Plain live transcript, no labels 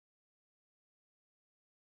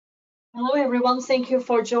Hello everyone, thank you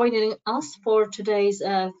for joining us for today's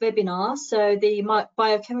webinar. So the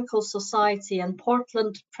Biochemical Society and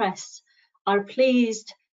Portland Press are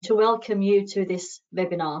pleased to welcome you to this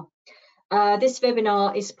webinar. This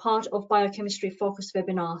webinar is part of Biochemistry Focus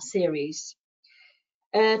webinar series.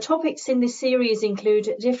 Topics in this series include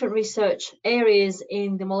different research areas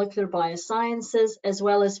in the molecular biosciences, as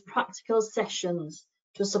well as practical sessions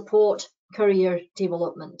to support career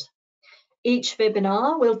development. Each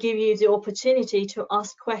webinar will give you the opportunity to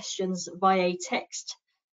ask questions via text,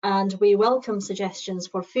 and we welcome suggestions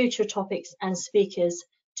for future topics and speakers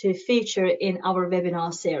to feature in our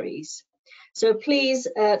webinar series. So please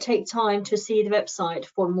take time to see the website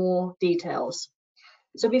for more details.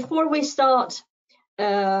 So before we start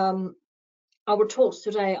our talks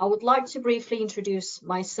today, I would like to briefly introduce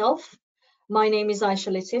myself. My name is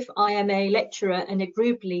Ayse Latif. I am a lecturer and a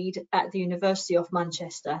group lead at the University of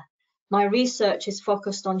Manchester. My research is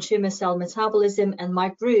focused on tumour cell metabolism, and my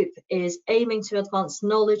group is aiming to advance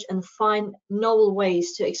knowledge and find novel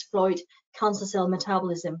ways to exploit cancer cell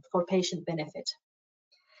metabolism for patient benefit.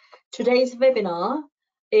 Today's webinar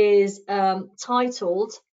is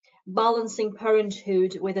titled Balancing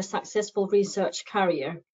Parenthood with a Successful Research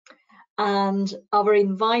Career, and our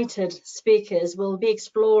invited speakers will be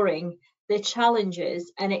exploring the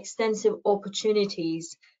challenges and extensive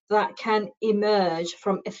opportunities that can emerge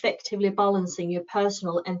from effectively balancing your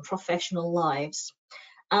personal and professional lives.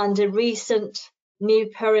 And a recent new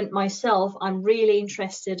parent myself, I'm really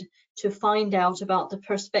interested to find out about the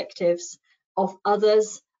perspectives of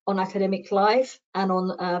others on academic life and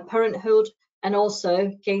on parenthood, and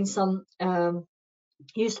also gain some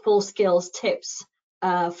useful skills, tips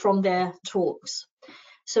from their talks.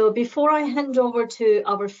 So before I hand over to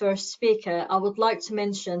our first speaker, I would like to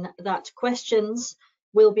mention that questions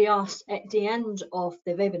will be asked at the end of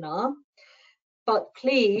the webinar, but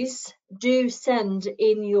please do send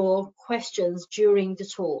in your questions during the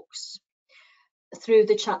talks through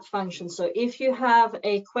the chat function. So if you have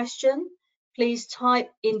a question, please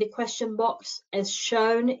type in the question box as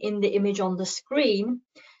shown in the image on the screen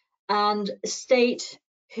and state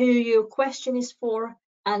who your question is for,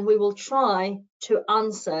 and we will try to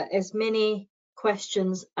answer as many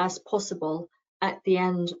questions as possible at the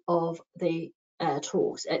end of the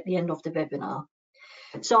talks, at the end of the webinar.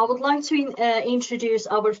 So I would like to introduce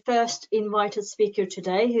our first invited speaker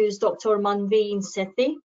today, who is Dr. Manveen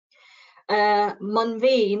Sethi.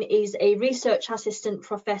 Manveen is a research assistant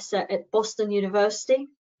professor at Boston University,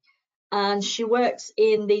 and she works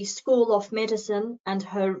in the School of Medicine, and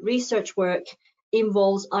her research work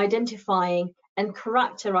involves identifying and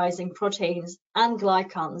characterizing proteins and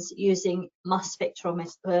glycans using mass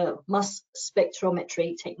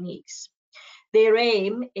spectrometry techniques. Their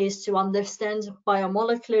aim is to understand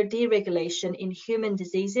biomolecular deregulation in human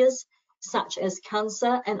diseases such as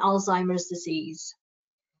cancer and Alzheimer's disease.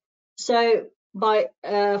 So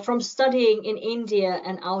from studying in India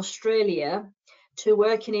and Australia to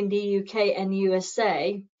working in the UK and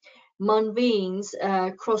USA, Manveen's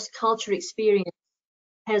cross-cultural experience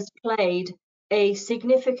has played a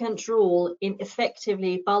significant role in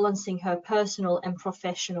effectively balancing her personal and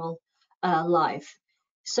professional life.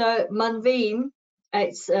 So Manveen,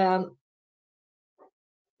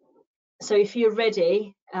 so if you're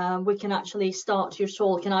ready, we can actually start your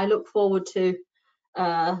talk, and I look forward to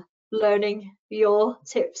learning your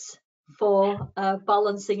tips for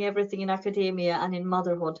balancing everything in academia and in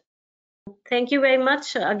motherhood. Thank you very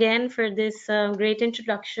much again for this great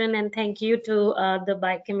introduction, and thank you to the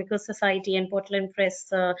Biochemical Society and Portland Press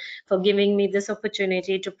for giving me this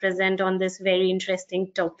opportunity to present on this very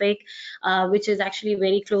interesting topic, which is actually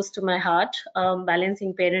very close to my heart,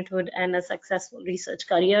 balancing parenthood and a successful research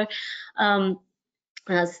career.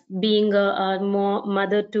 As being a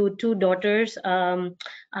mother to two daughters,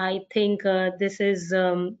 I think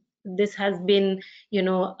this has been,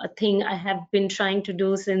 a thing I have been trying to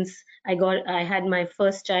do since I had my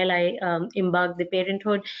first child. I embarked the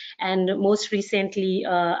parenthood, and most recently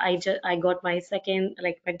I got my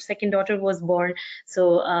second daughter was born.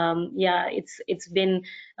 So yeah, it's been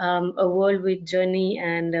a whirlwind journey,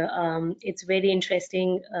 and it's very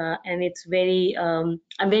interesting, and it's very I'm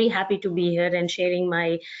very happy to be here and sharing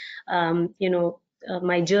my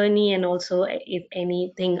my journey, and also if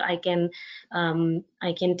anything I can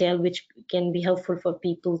tell which can be helpful for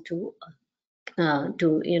people to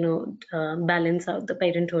balance out the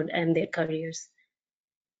parenthood and their careers.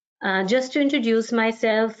 Just to introduce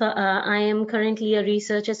myself, I am currently a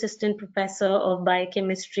research assistant professor of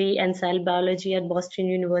biochemistry and cell biology at Boston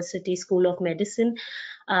University School of Medicine.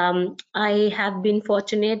 I have been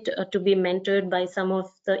fortunate to be mentored by some of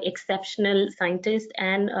the exceptional scientists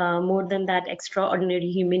and more than that,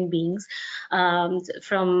 extraordinary human beings,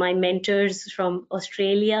 from my mentors from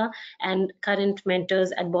Australia and current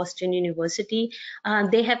mentors at Boston University.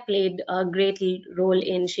 They have played a great role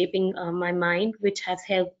in shaping my mind, which has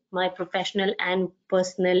helped my professional and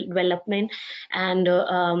personal development, and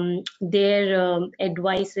their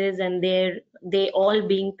advices and they all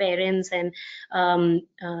being parents, and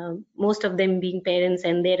most of them being parents,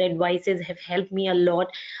 and their advices have helped me a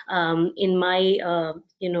lot in my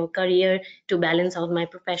career to balance out my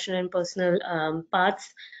professional and personal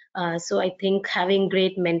paths. So I think having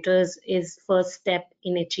great mentors is first step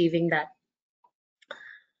in achieving that.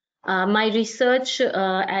 My research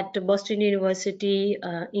at Boston University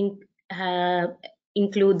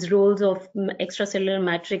includes roles of extracellular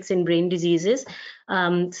matrix in brain diseases,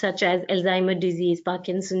 such as Alzheimer's disease,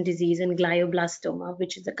 Parkinson's disease, and glioblastoma,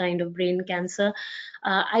 which is a kind of brain cancer.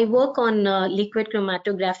 I work on liquid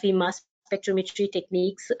chromatography, mass spectrometry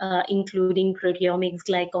techniques, including proteomics,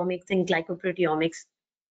 glycomics, and glycoproteomics.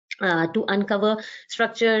 To uncover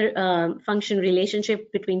structure function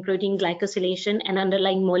relationship between protein glycosylation and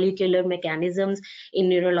underlying molecular mechanisms in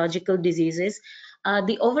neurological diseases.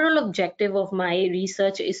 The overall objective of my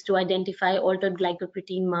research is to identify altered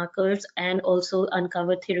glycoprotein markers and also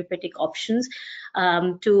uncover therapeutic options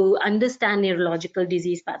to understand neurological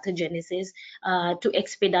disease pathogenesis, to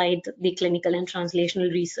expedite the clinical and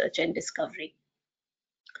translational research and discovery.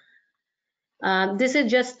 This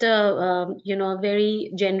is just a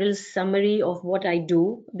very general summary of what I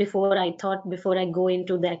do. Before I go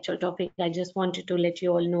into the actual topic, I just wanted to let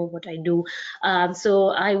you all know what I do. So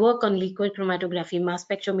I work on liquid chromatography, mass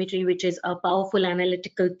spectrometry, which is a powerful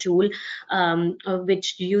analytical tool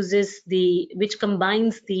which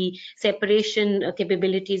combines the separation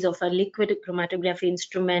capabilities of a liquid chromatography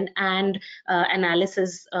instrument and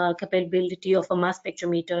analysis capability of a mass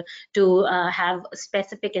spectrometer to have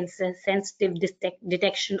specific and sensitive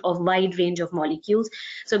detection of wide range of molecules.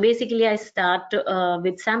 So basically I start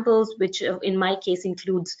with samples, which in my case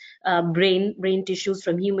includes brain tissues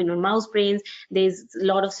from human or mouse brains. There's a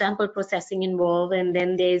lot of sample processing involved, and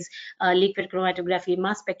then there's liquid chromatography,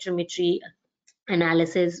 mass spectrometry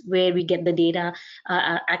analysis, where we get the data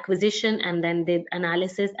acquisition and then the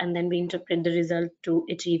analysis, and then we interpret the result to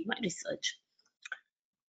achieve my research.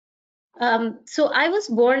 So I was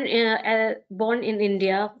born in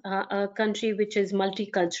India, a country which is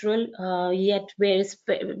multicultural, yet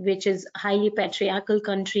which is highly patriarchal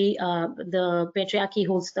country. The patriarchy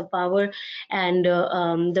holds the power, and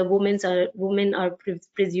the women are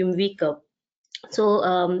presumed weaker. So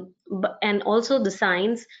and also the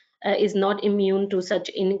science is not immune to such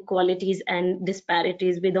inequalities and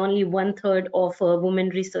disparities, with only 1/3 of women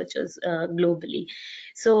researchers globally.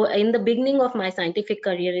 So in the beginning of my scientific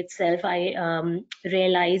career itself, I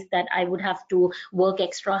realized that I would have to work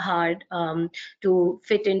extra hard to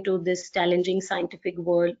fit into this challenging scientific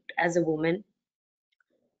world as a woman.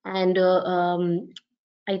 And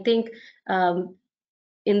I think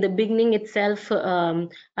in the beginning itself,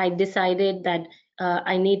 I decided that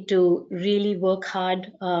I need to really work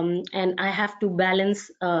hard, and I have to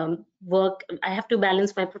balance work. I have to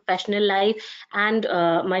balance my professional life and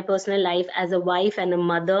my personal life as a wife and a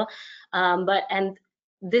mother. And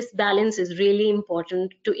this balance is really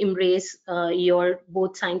important to embrace your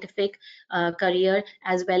both scientific career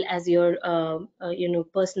as well as your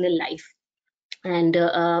personal life. And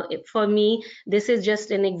for me, this is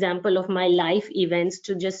just an example of my life events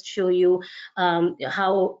to just show you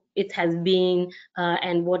how it has been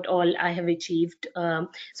and what all I have achieved.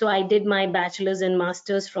 So I did my bachelor's and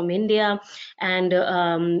master's from India, and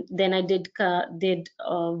then I did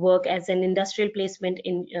work as an industrial placement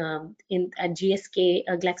at GSK,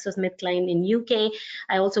 GlaxoSmithKline in UK.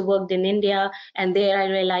 I also worked in India, and there I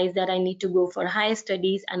realized that I need to go for higher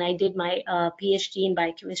studies, and I did my PhD in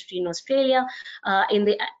biochemistry in Australia. In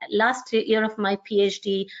the last year of my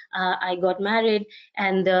PhD, I got married,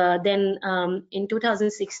 and then in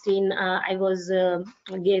 2016 I was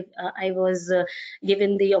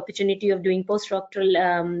given the opportunity of doing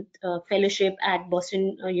postdoctoral fellowship at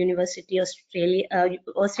Boston University,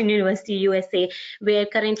 Boston University, USA, where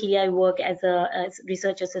currently I work as a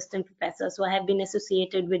research assistant professor. So I have been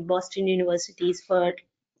associated with Boston universities for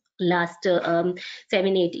last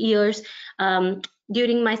 7-8 years.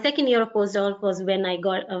 During my second year of postdoc was when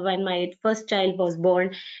when my first child was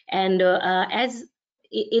born, and as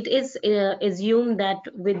it is assumed that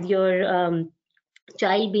with your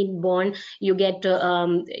child being born, you get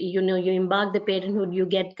you embark the parenthood, you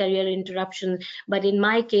get career interruptions. But in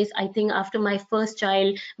my case, I think after my first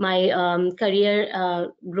child, my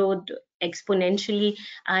career growth exponentially.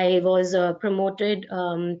 I was promoted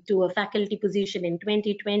to a faculty position in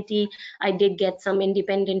 2020. I did get some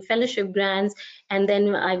independent fellowship grants, and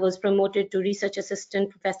then I was promoted to research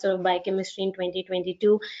assistant professor of biochemistry in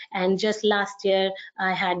 2022. And just last year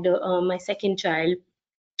I had my second child.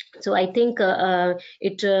 So I think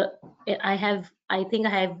I think I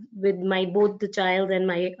have, with my both the child and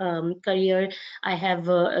my career, I have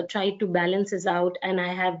tried to balance this out, and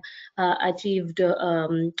I have achieved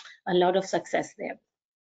a lot of success there.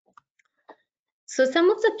 So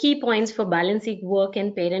some of the key points for balancing work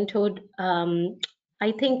and parenthood,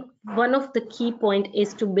 I think one of the key point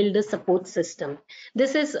is to build a support system.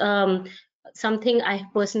 This is something I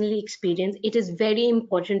have personally experienced. It is very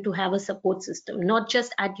important to have a support system, not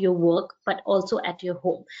just at your work, but also at your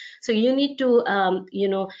home. So you need to,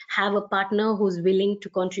 have a partner who's willing to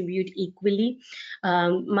contribute equally.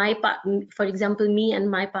 For example, me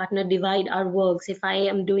and my partner divide our works. If I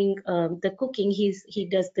am doing the cooking, he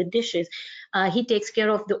does the dishes. He takes care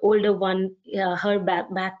of the older one, her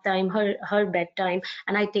bath time, her bedtime,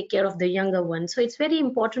 and I take care of the younger one. So it's very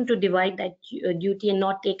important to divide that duty and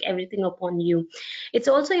not take everything upon you. It's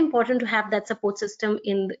also important to have that support system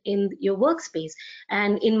in your workspace.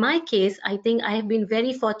 And in my case, I think I have been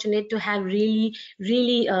very fortunate to have really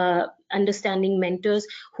understanding mentors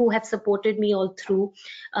who have supported me all through.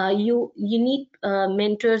 You need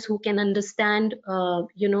mentors who can understand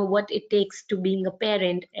what it takes to being a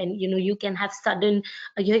parent. And you can have sudden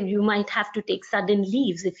you might have to take sudden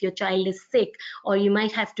leaves if your child is sick, or you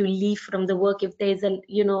might have to leave from the work if there's a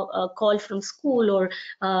call from school, or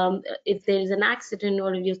if there is an accident,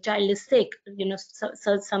 or if your child is sick.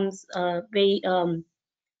 Some very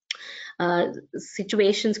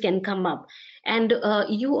situations can come up. And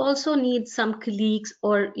you also need some colleagues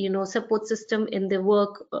or support system in the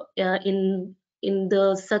work, in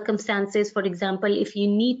the circumstances. For example, if you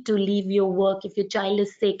need to leave your work, if your child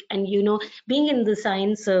is sick, and being in the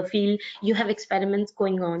science field, you have experiments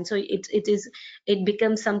going on, so it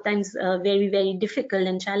becomes sometimes very difficult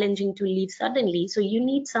and challenging to leave suddenly. So you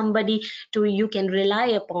need somebody you can rely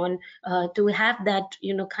upon to have that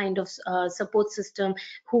kind of support system,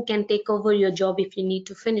 who can take over your job if you need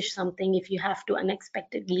to finish something, if you have to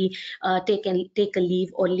unexpectedly take a leave,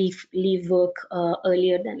 or leave work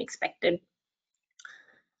earlier than expected.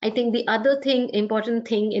 I think the other important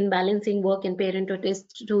thing in balancing work and parenthood is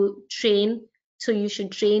to train. So you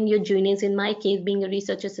should train your juniors. In my case, being a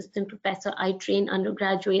research assistant professor, I train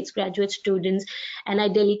undergraduates, graduate students, and I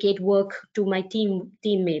delegate work to my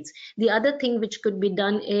teammates. The other thing which could be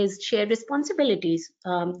done is share responsibilities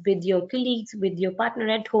with your colleagues, with your partner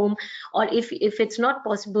at home, or if it's not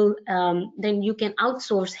possible, then you can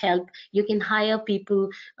outsource help. You can hire people,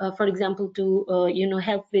 for example, to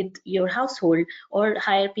help with your household, or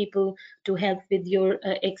hire people to help with your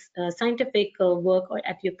scientific work, or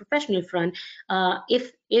at your professional front,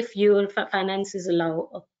 if your finances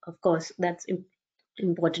allow. Of course, that's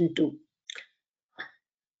important too.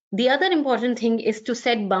 The other important thing is to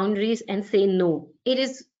set boundaries and say no. It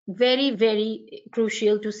is very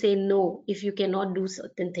crucial to say no if you cannot do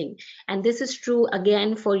certain thing. And this is true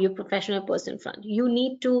again for your professional person front. You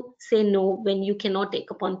need to say no when you cannot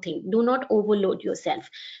take upon things. Do not overload yourself.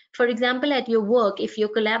 For example, at your work, if your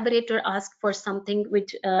collaborator asks for something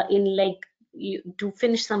which to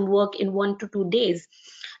finish some work in 1 to 2 days,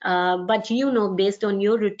 but based on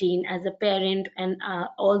your routine as a parent, and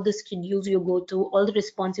all the schedules you go to, all the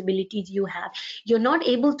responsibilities you have, you're not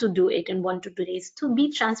able to do it in 1 to 2 days. To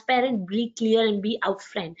be transparent, be clear, and be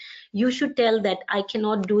upfront. You should tell that I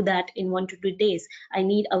cannot do that in 1 to 2 days. I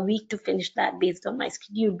need a week to finish that based on my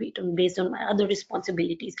schedule, based on my other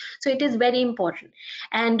responsibilities. So it is very important.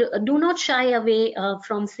 And do not shy away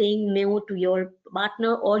from saying no to your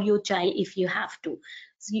partner or your child if you have to.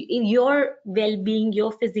 So your well-being,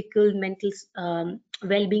 your physical, mental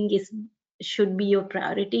well-being should be your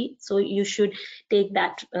priority. So you should take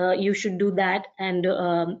that, you should do that, and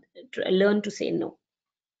learn to say no.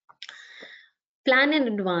 Plan in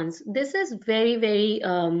advance. This is very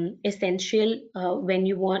essential when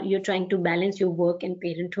you're trying to balance your work and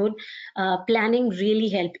parenthood. Planning really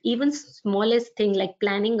helps. Even smallest thing like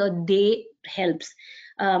planning a day helps.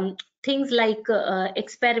 Things like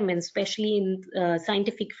experiments, especially in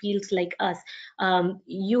scientific fields like us,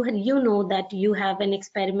 you know that you have an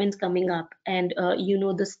experiment coming up, and you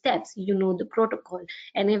know the steps, you know the protocol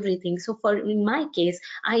and everything. So in my case,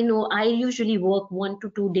 I know I usually work 1 to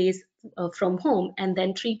 2 days from home, and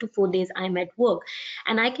then 3 to 4 days I'm at work,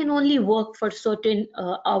 and I can only work for certain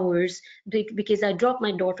hours because I drop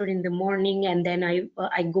my daughter in the morning, and then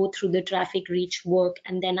I go through the traffic, reach work,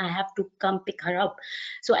 and then I have to come pick her up.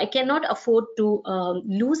 So I cannot afford to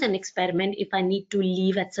lose an experiment if I need to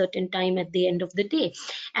leave at certain time at the end of the day,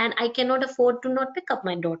 and I cannot afford to not pick up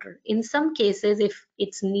my daughter. In some cases, if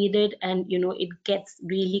it's needed and it gets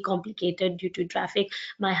really complicated due to traffic,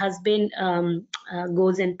 my husband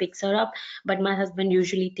goes and picks her up, but my husband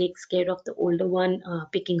usually takes care of the older one,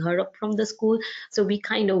 picking her up from the school. So we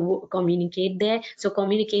kind of communicate there. So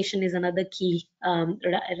communication is another key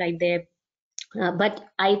right there. But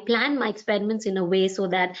I plan my experiments in a way so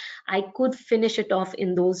that I could finish it off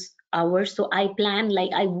in those hours. So I plan,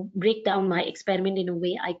 like, I break down my experiment in a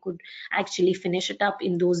way I could actually finish it up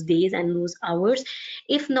in those days and those hours.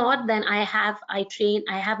 If not, then I have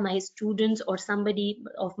my students or somebody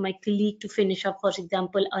of my colleague to finish up, for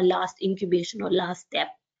example, a last incubation or last step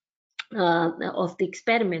of the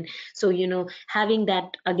experiment. So having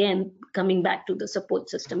that, again, coming back to the support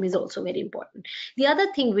system, is also very important. The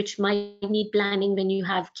other thing which might need planning when you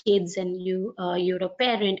have kids and you're a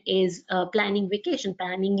parent is planning vacation,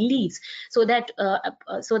 planning leaves, so that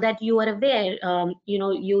you are aware.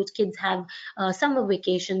 Your kids have summer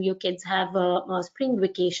vacation, your kids have spring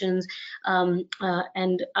vacations,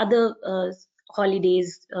 and other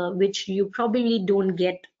holidays which you probably don't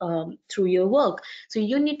get through your work. So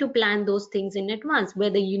you need to plan those things in advance,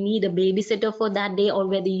 whether you need a babysitter for that day or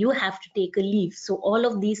whether you have to take a leave. So all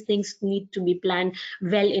of these things need to be planned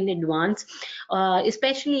well in advance,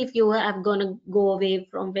 especially if you are going to go away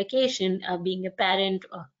from vacation. Being a parent,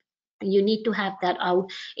 you need to have that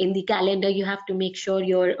out in the calendar. You have to make sure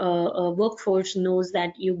your workforce knows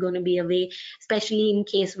that you're going to be away, especially in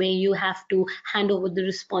case where you have to hand over the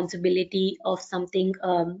responsibility of something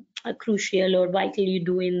crucial or vital you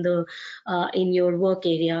do in your work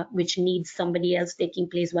area, which needs somebody else taking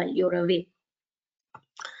place while you're away.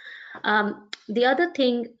 The other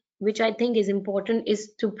thing which I think is important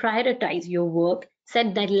is to prioritize your work,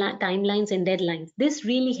 set timelines and deadlines. This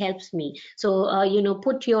really helps me. So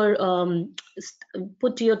put your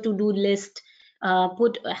to-do list,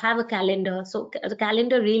 have a calendar. So the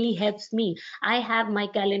calendar really helps me. I have my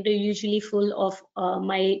calendar usually full of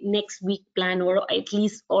my next week plan, or at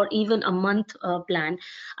least, or even a month plan.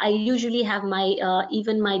 I usually have my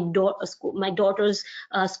even my daughter's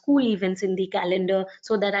school events in the calendar,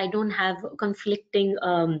 so that I don't have conflicting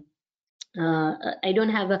I don't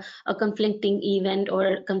have a conflicting event or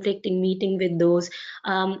a conflicting meeting with those.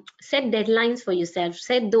 Set deadlines for yourself.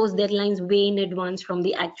 Set those deadlines way in advance from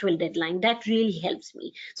the actual deadline. That really helps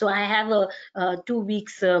me. So I have a 2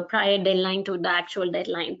 weeks prior deadline to the actual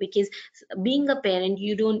deadline, because being a parent,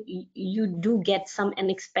 you do get some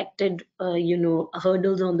unexpected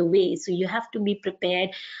hurdles on the way. So you have to be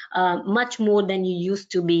prepared much more than you used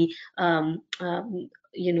to be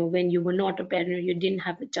when you were not a parent or you didn't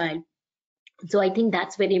have a child. So I think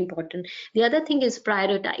that's very important. The other thing is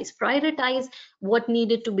prioritize what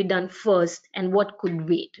needed to be done first and what could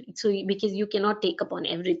wait. So because you cannot take upon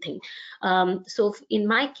everything. So in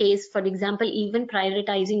my case, for example, even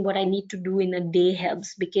prioritizing what I need to do in a day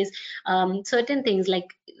helps, because certain things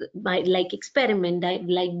like experiment,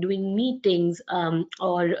 like doing meetings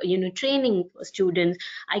or training students,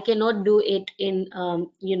 I cannot do it in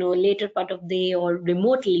later part of the day or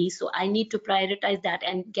remotely. So I need to prioritize that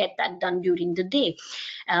and get that done during the day.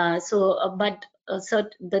 So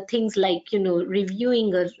the things like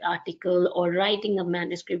reviewing an article or writing a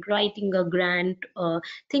manuscript, writing a grant,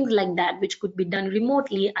 things like that, which could be done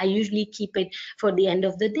remotely, I usually keep it for the end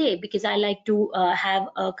of the day, because I like to have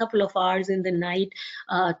a couple of hours in the night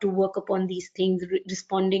to work upon these things,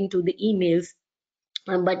 responding to the emails.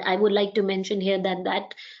 But I would like to mention here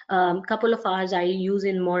that couple of hours I use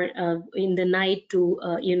in the night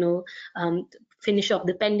to finish off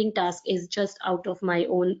the pending task is just out of my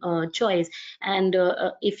own choice. And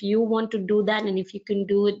if you want to do that, and if you can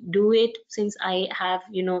do it, since I have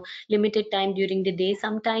limited time during the day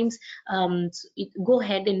sometimes, go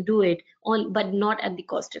ahead and do it, but not at the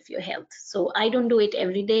cost of your health. So I don't do it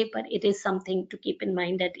every day, but it is something to keep in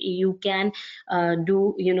mind, that you can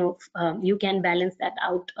you can balance that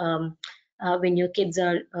out when your kids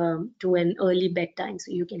are to an early bedtime,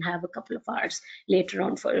 so you can have a couple of hours later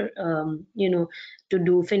on for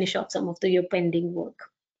to finish off some of your pending work.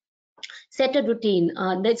 Set a routine.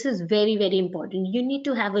 This is very, very important. You need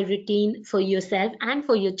to have a routine for yourself and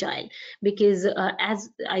for your child, because as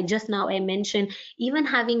I mentioned, even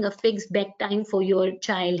having a fixed bedtime for your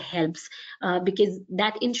child helps, because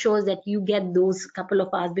that ensures that you get those couple of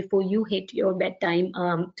hours before you hit your bedtime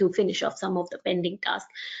to finish off some of the pending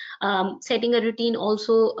tasks. Setting a routine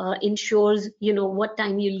also ensures, you know, what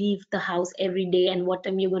time you leave the house every day and what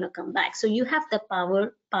time you're going to come back. So you have the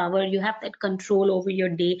power, you have that control over your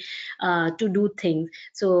day to do things,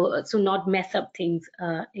 so not mess up things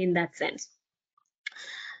in that sense.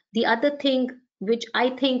 The other thing which I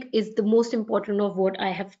think is the most important of what I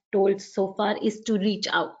have told so far is to reach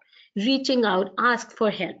out. Reaching out, ask for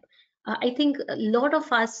help. I think a lot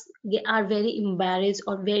of us are very embarrassed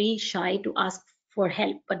or very shy to ask for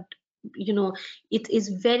help, but you know, it is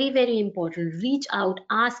very, very important. Reach out,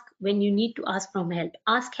 ask when you need to ask from help.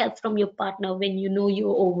 Ask help from your partner when you know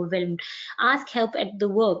you're overwhelmed. Ask help at the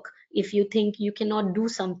work if you think you cannot do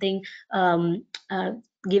something, uh,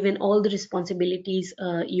 given all the responsibilities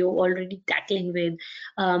you're already tackling with.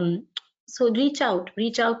 So reach out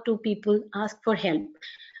to people, ask for help.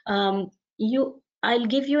 I'll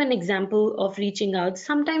give you an example of reaching out.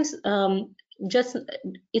 Sometimes just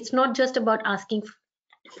it's not just about asking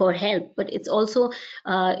for help, but it's also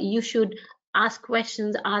you should ask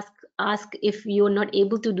questions, ask if you're not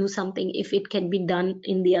able to do something, if it can be done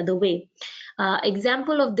in the other way.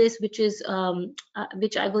 Example of this, which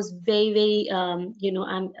I was very, very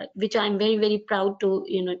which I'm very, very proud to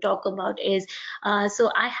talk about, is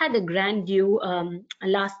so I had a grant due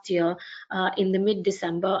last year in the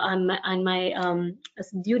mid-December, and my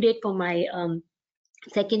due date for my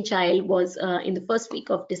second child was in the first week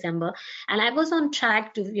of December, and I was on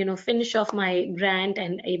track to finish off my grant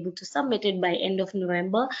and able to submit it by end of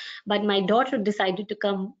November. But my daughter decided to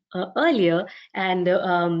come earlier, and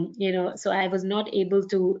so I was not able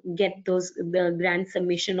to get the grant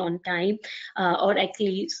submission on time, or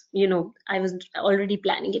actually I was already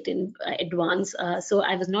planning it in advance, so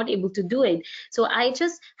I was not able to do it. So I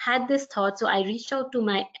just had this thought, so I reached out to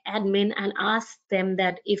my admin and asked them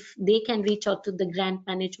that if they can reach out to the grant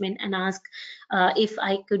management and ask if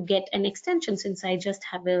I could get an extension, since I just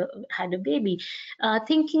had a baby.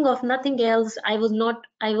 Thinking of nothing else, I was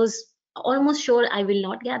almost sure I will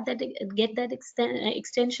not get that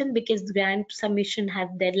extension, because the grant submission has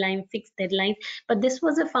fixed deadline. But this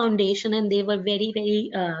was a foundation, and they were very,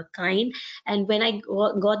 very kind. And when I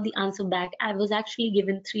got the answer back, I was actually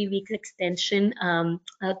given 3 weeks extension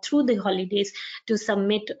through the holidays to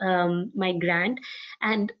submit my grant.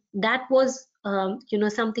 And that was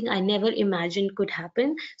something I never imagined could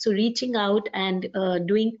happen. So reaching out and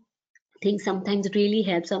doing things sometimes really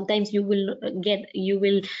helps. Sometimes you will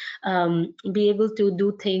be able to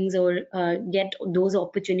do things, or get those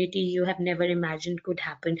opportunities you have never imagined could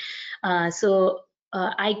happen.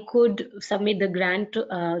 I could submit the grant to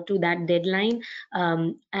that deadline,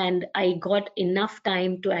 and I got enough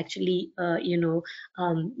time to actually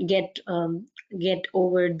get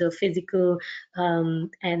over the physical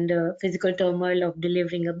and physical turmoil of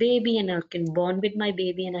delivering a baby, and I can bond with my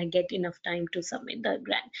baby, and I get enough time to submit the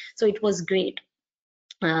grant. So it was great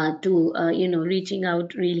to reaching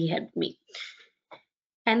out really helped me.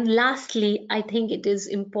 And lastly, I think it is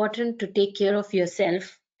important to take care of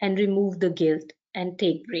yourself and remove the guilt and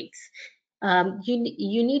take breaks. You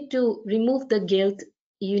need to remove the guilt.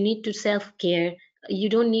 You need to self-care. You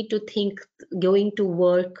don't need to think going to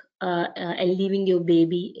work and leaving your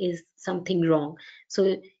baby is something wrong.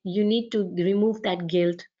 So you need to remove that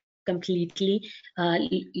guilt completely.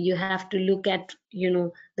 You have to look at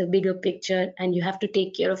the bigger picture, and you have to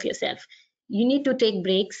take care of yourself. You need to take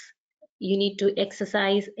breaks. You need to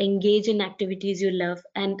exercise, engage in activities you love,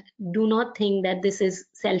 and do not think that this is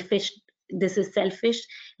selfish.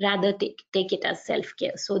 Rather take it as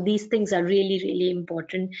self-care. So these things are really, really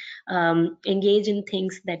important. Engage in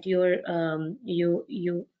things that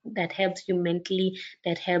that helps you mentally,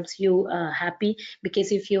 that helps you happy,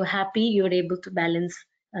 because if you're happy, you're able to balance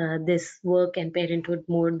this work and parenthood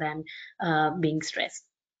more than being stressed.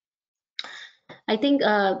 I think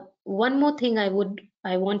one more thing I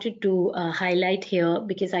wanted to highlight here,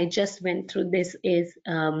 because I just went through this, is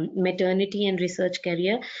maternity and research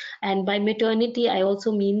career. And by maternity, I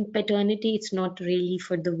also mean paternity. It's not really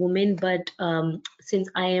for the woman, but since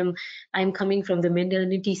I'm coming from the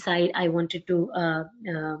maternity side, I wanted to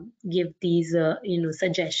give these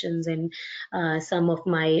suggestions and some of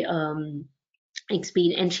my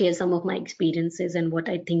experience, and share some of my experiences and what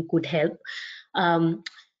I think could help.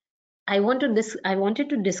 I wanted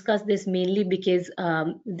to discuss this mainly because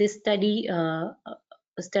this study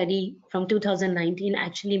from 2019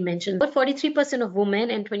 actually mentions about 43% of women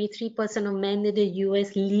and 23% of men in the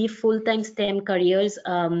US leave full-time STEM careers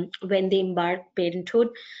when they embark parenthood.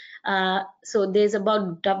 So there's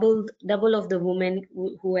about double of the women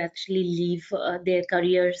who actually leave their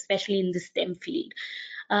career, especially in the STEM field.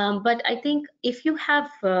 But I think if you have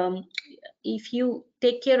if you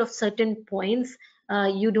take care of certain points,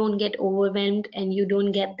 you don't get overwhelmed and you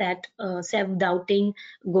don't get that self-doubting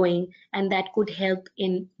going, and that could help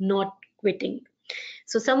in not quitting.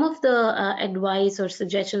 So some of the advice or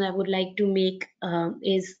suggestion I would like to make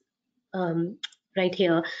is right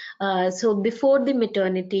here. So before the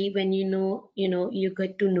maternity, when you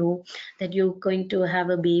get to know that you're going to have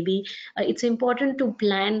a baby, it's important to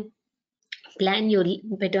plan your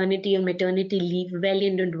paternity or maternity leave well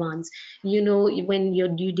in advance. You know when your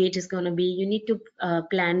due date is going to be. You need to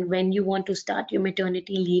plan when you want to start your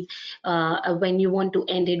maternity leave, when you want to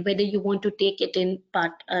end it, whether you want to take it in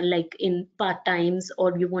like in part times,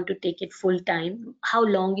 or you want to take it full time, how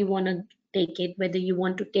long you want to take it, whether you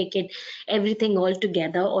want to take it everything all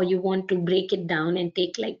together, or you want to break it down and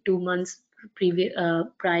take like 2 months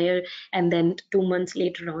prior and then 2 months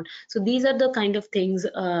later on. So these are the kind of things,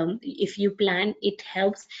 if you plan, it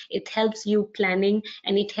helps you planning,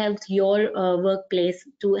 and it helps your workplace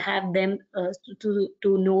to have them to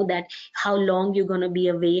know that how long you're going to be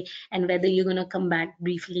away, and whether you're going to come back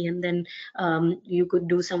briefly, and then you could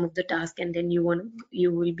do some of the task, and then you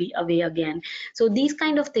will be away again. So these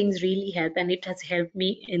kind of things really help, and it has helped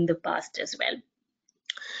me in the past as well.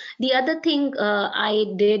 The other thing I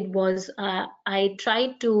did was I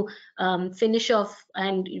tried to finish off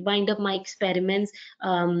and wind up my experiments.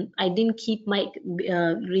 I didn't keep my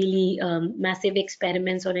really massive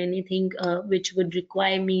experiments or anything which would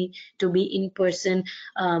require me to be in person.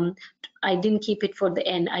 I didn't keep it for the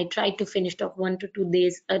end. I tried to finish off 1 to 2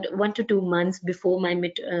 days, 1 to 2 months before my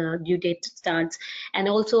due date starts. And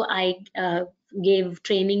also I gave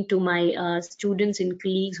training to my students and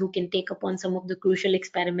colleagues who can take upon some of the crucial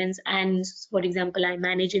experiments. And for example, I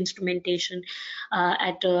manage instrumentation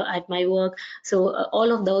at my work. So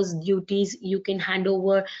all of those duties you can hand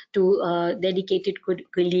over to dedicated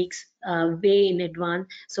colleagues way in advance,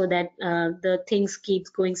 so that the things keeps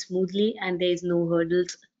going smoothly and there is no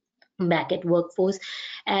hurdles back at workforce.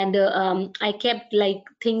 And I kept like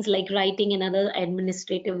things like writing and other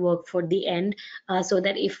administrative work for the end, so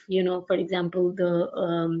that if for example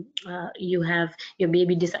you have your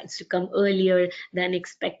baby decides to come earlier than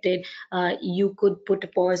expected, you could put a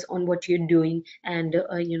pause on what you're doing and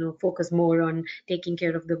focus more on taking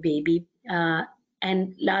care of the baby.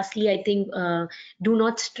 And lastly, I think do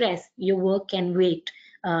not stress, your work can wait.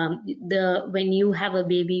 When you have a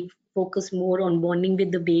baby, focus more on bonding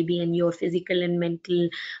with the baby and your physical and mental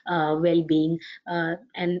well-being,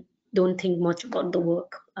 and don't think much about the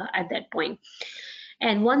work at that point.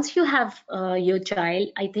 And once you have your child,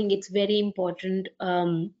 I think it's very important.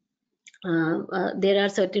 There are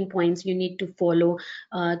certain points you need to follow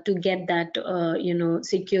to get that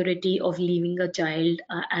security of leaving a child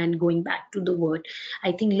and going back to the world.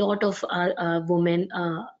 I think a lot of women,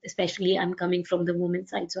 especially I'm coming from the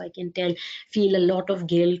women's side, so I can tell, feel a lot of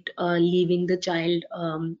guilt leaving the child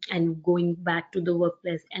and going back to the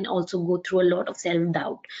workplace, and also go through a lot of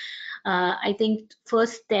self-doubt. I think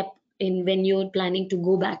first step in when you're planning to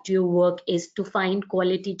go back to your work is to find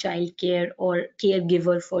quality childcare or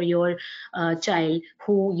caregiver for your child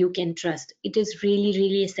who you can trust. It is really,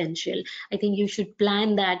 really essential. I think you should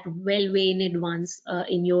plan that well way in advance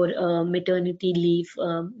in your maternity leave.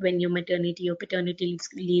 When your maternity or paternity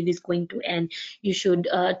leave is going to end, you should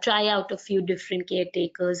try out a few different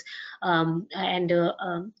caretakers and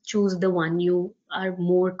choose the one you are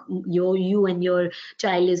more you and your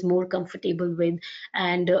child is more comfortable with,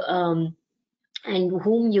 and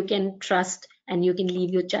whom you can trust and you can leave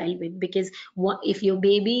your child with. Because if your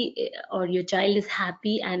baby or your child is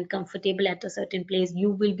happy and comfortable at a certain place,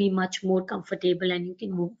 you will be much more comfortable and you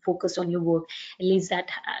can focus on your work. At least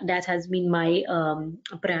that has been my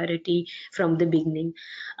priority from the beginning.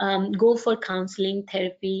 Go for counseling,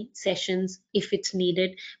 therapy sessions if it's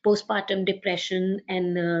needed. Postpartum depression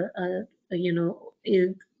and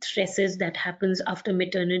stresses that happens after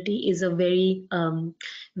maternity is a very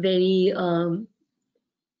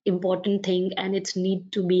important thing, and it's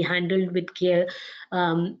need to be handled with care.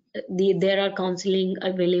 There are counseling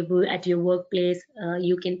available at your workplace.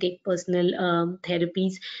 You can take personal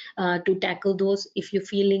therapies to tackle those. If you're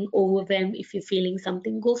feeling overwhelmed, if you're feeling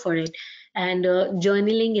something, go for it. And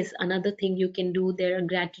journaling is another thing you can do. There are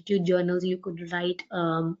gratitude journals you could write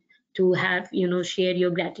to have share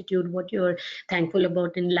your gratitude, what you're thankful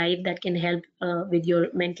about in life, that can help with your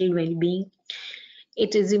mental well-being.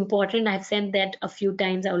 It is important, I've said that a few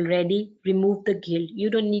times already, remove the guilt. You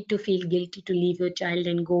don't need to feel guilty to leave your child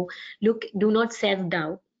and go. Do not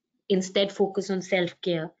self-doubt, instead focus on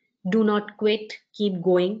self-care. Do not quit, keep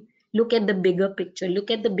going. look at the bigger picture. Look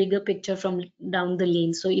at the bigger picture from down the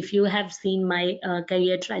lane. So if you have seen my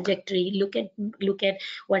career trajectory, look at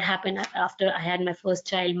what happened after I had my first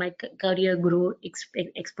child. My career grew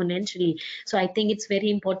exponentially. So I think it's very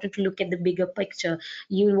important to look at the bigger picture.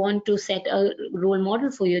 You want to set a role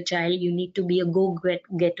model for your child. You need to be a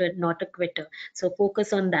go-getter, not a quitter. So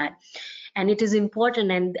focus on that. And it is important,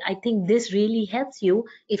 and I think this really helps you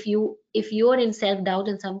if you're in self-doubt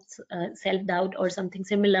and some self-doubt or something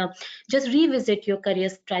similar. Just revisit your career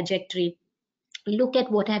trajectory. Look at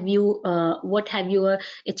what have you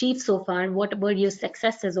achieved so far, what were your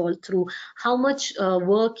successes all through, how much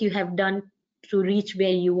work you have done to reach where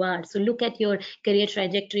you are. So look at your career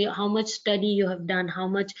trajectory, how much study you have done, how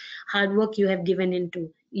much hard work you have given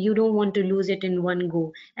into. You don't want to lose it in one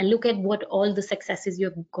go. And look at what all the successes you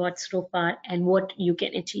have got so far and what you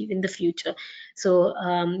can achieve in the future. So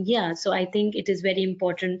yeah, so I think it is very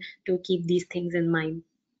important to keep these things in mind.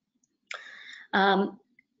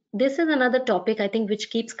 This is another topic I think which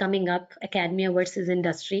keeps coming up, academia versus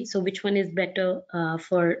industry. So which one is better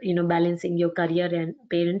for balancing your career and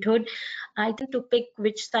parenthood? I think to pick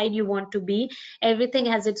which side you want to be. Everything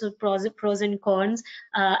has its pros and cons.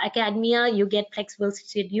 Academia, you get flexible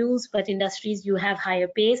schedules, but industries, you have higher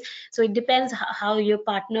pays. So it depends how your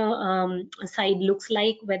partner side looks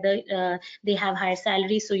like, whether they have higher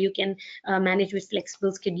salary, so you can manage with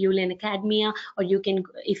flexible schedule in academia, or you can,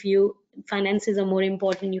 if you finances are more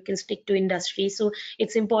important, you can stick to industry. So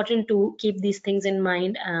it's important to keep these things in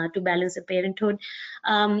mind to balance the parenthood.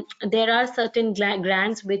 There are certain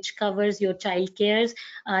grants which covers your child cares.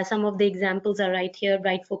 Some of the examples are right here: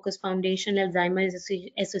 Bright Focus Foundation, Alzheimer's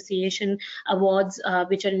Association awards,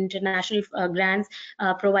 which are international grants,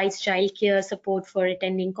 provides child care support for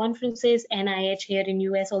attending conferences. NIH here in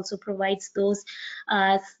US also provides those.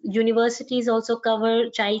 Universities also cover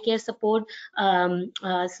child care support.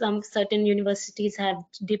 Some certain universities have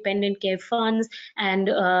dependent care funds and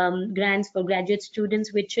grants for graduate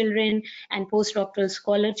students with children and postdoctoral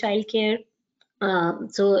scholar childcare.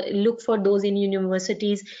 So look for those in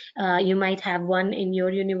universities. You might have one in your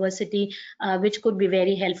university, which could be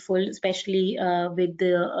very helpful, especially with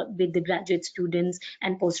the graduate students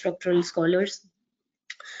and postdoctoral scholars.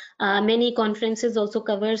 Many conferences also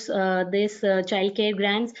covers this childcare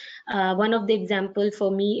grants. One of the example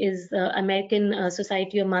for me is American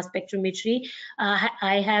Society of Mass Spectrometry.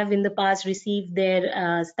 I have in the past received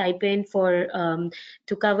their stipend for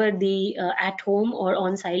to cover the at-home or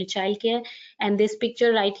on-site childcare. And this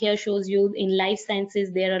picture right here shows you in life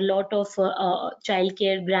sciences there are a lot of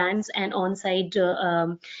childcare grants and on-site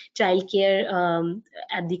childcare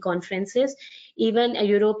at the conferences. Even a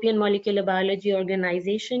European Molecular Biology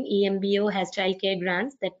Organization, EMBO, has childcare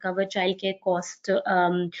grants that cover childcare cost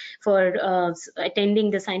for attending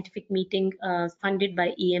the scientific meeting funded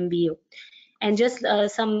by EMBO. And just a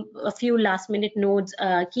few last minute notes: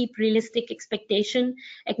 keep realistic expectation,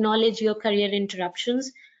 acknowledge your career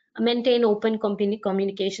interruptions, maintain open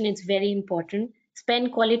communication. It's very important.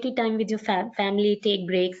 Spend quality time with your family, take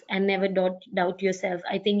breaks, and never doubt yourself.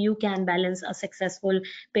 I think you can balance a successful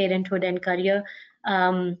parenthood and career.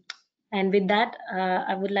 And with that,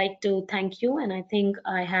 I would like to thank you. And I think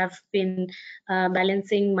I have been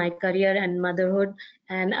balancing my career and motherhood.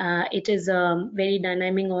 And it is a very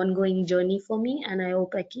dynamic, ongoing journey for me. And I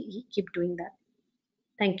hope I keep doing that.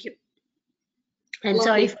 Thank you. And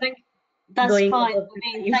Lovely. sorry. That's fine.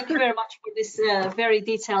 I mean, thank you very much for this very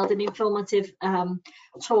detailed and informative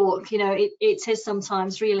talk. It is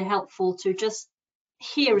sometimes really helpful to just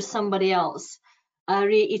hear somebody else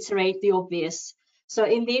reiterate the obvious. So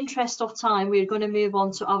in the interest of time, we're going to move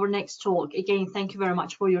on to our next talk. Again, thank you very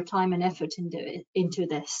much for your time and effort into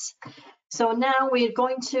this. So now we're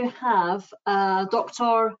going to have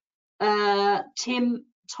Dr. Tim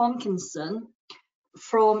Tomkinson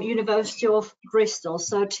from University of Bristol.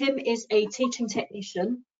 So Tim is a teaching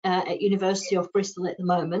technician at University of Bristol at the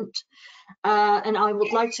moment, and I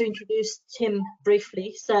would like to introduce Tim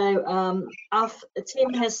briefly. So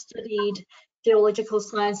Tim has studied geological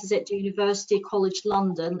sciences at University College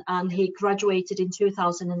London, and he graduated in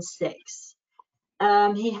 2006.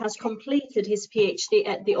 He has completed his PhD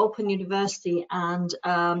at the Open University, and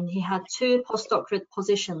he had 2 postdoctorate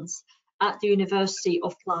positions at the University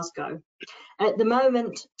of Glasgow. At the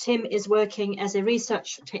moment, Tim is working as a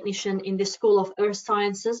research technician in the School of Earth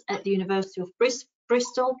Sciences at the University of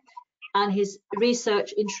Bristol, and his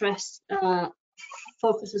research interest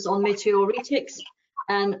focuses on meteoritics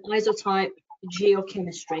and isotope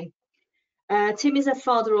geochemistry. Tim is a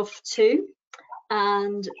father of 2,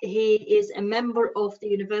 and he is a member of the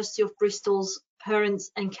University of Bristol's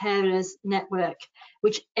Parents and Carers Network,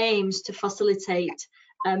 which aims to facilitate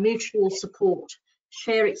mutual support,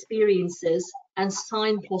 share experiences, and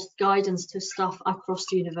signpost guidance to staff across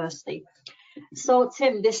the university. So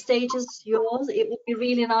Tim, this stage is yours. It would be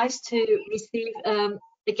really nice to receive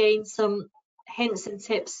again some hints and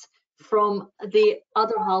tips from the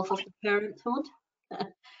other half of the parenthood,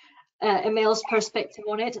 Emil's perspective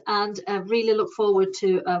on it, and really look forward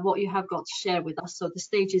to what you have got to share with us. So the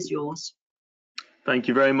stage is yours. Thank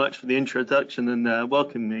you very much for the introduction and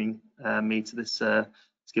welcoming me to this to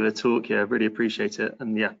give a talk here. I really appreciate it.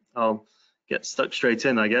 And yeah, I'll get stuck straight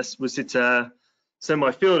in, I guess. So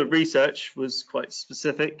my field of research was quite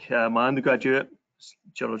specific. My undergraduate,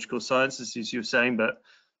 geological sciences, as you were saying, but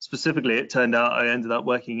specifically it turned out I ended up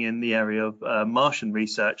working in the area of Martian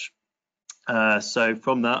research. So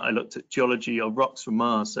from that, I looked at geology of rocks from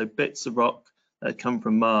Mars, so bits of rock that come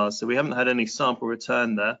from Mars. So we haven't had any sample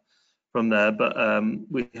return from there, but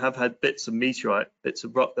we have had bits of meteorite, bits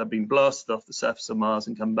of rock that have been blasted off the surface of Mars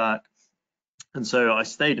and come back. And so I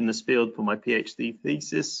stayed in this field for my PhD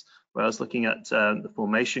thesis, where I was looking at the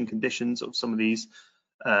formation conditions of some of these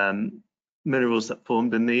minerals that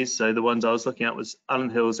formed in these. So the ones I was looking at was Allen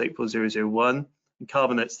Hills 84001, and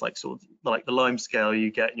carbonates, like sort of like the lime scale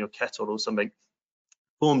you get in your kettle or something,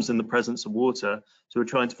 forms in the presence of water. So we're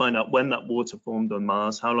trying to find out when that water formed on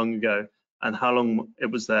Mars, how long ago, and how long it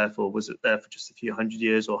was there for. Was it there for just a few hundred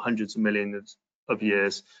years or hundreds of millions of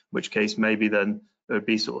years? In which case maybe then there would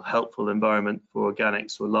be sort of helpful environment for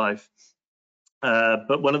organics or life.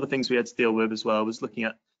 But one of the things we had to deal with as well was looking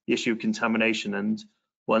at the issue of contamination, and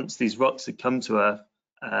once these rocks had come to Earth,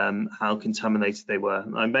 how contaminated they were.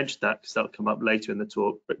 And I mentioned that because that'll come up later in the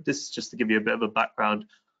talk, but this is just to give you a bit of a background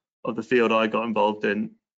of the field I got involved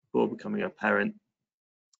in before becoming a parent.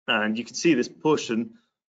 And you can see this portion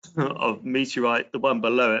of meteorite, the one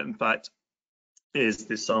below it, in fact, is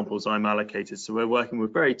the samples I'm allocated. So we're working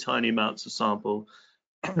with very tiny amounts of sample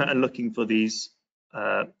and looking for these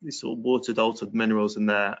sort of water altered minerals in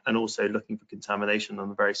there, and also looking for contamination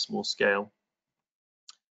on a very small scale.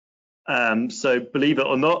 So believe it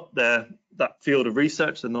or not, that field of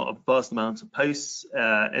research, there's not a vast amount of posts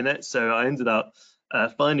in it. So I ended up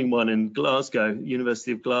finding one in Glasgow,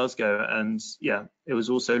 University of Glasgow, and yeah, it was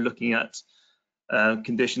also looking at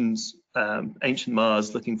conditions, ancient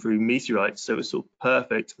Mars, looking through meteorites. So it was sort of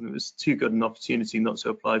perfect, and it was too good an opportunity not to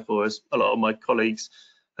apply for, as a lot of my colleagues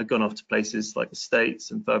had gone off to places like the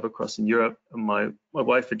States and further across in Europe, and my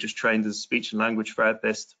wife had just trained as a speech and language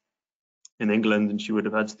therapist in England, and she would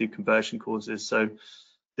have had to do conversion courses. So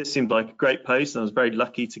this seemed like a great post, and I was very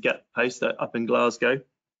lucky to get the post up in Glasgow.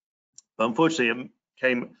 But unfortunately, it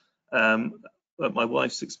came at my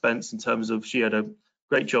wife's expense, in terms of she had a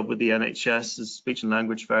great job with the NHS as a speech and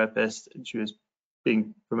language therapist, and she was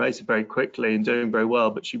being promoted very quickly and doing very well.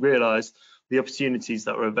 But she realised the opportunities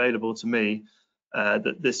that were available to me,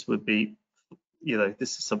 that this would be,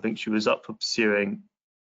 this is something she was up for pursuing,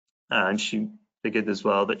 and she figured as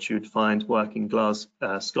well that she would find work in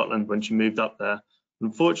Scotland when she moved up there.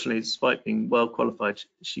 Unfortunately, despite being well qualified,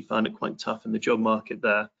 she found it quite tough in the job market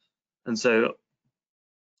there. And so,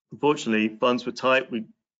 unfortunately, funds were tight.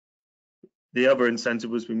 The other incentive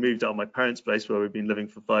was we moved out of my parents' place where we've been living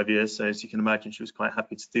for 5 years. So as you can imagine, she was quite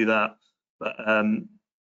happy to do that. But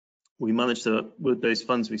we managed to, with those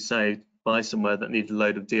funds we saved, buy somewhere that needed a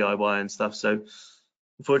load of DIY and stuff. So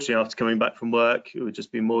unfortunately, after coming back from work, it would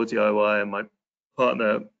just be more DIY, and my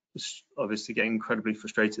partner was obviously getting incredibly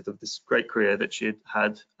frustrated of this great career that she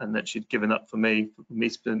had and that she'd given up for me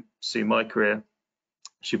to pursue my career.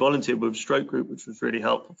 She volunteered with a stroke group, which was really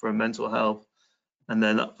helpful for her mental health. And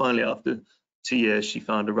then finally, after 2 years, she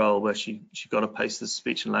found a role where she got a post as a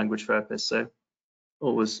speech and language therapist. So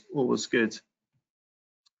all was good.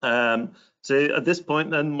 So at this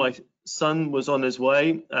point, then my son was on his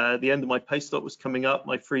way. The end of my postdoc was coming up,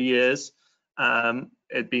 my 3 years.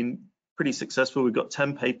 It'd been pretty successful. We got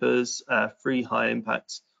 10 papers, 3 high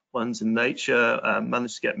impact ones in Nature,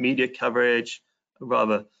 managed to get media coverage, a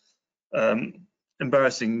rather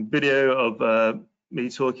embarrassing video of me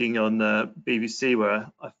talking on BBC,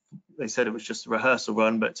 where they said it was just a rehearsal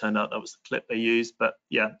run, but it turned out that was the clip they used. But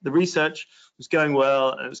yeah, the research was going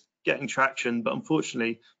well and it was getting traction, but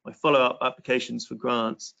unfortunately my follow-up applications for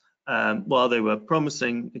grants, while they were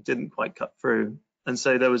promising, it didn't quite cut through. And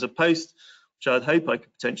so there was a post which I'd hope I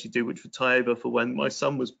could potentially do, which would tie over for when my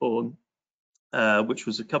son was born, which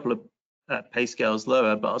was a couple of pay scales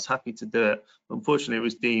lower, but I was happy to do it. But unfortunately, it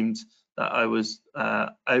was deemed that I was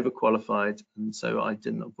overqualified, and so I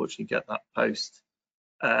didn't unfortunately get that post.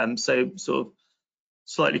 So sort of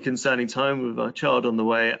slightly concerning time with our child on the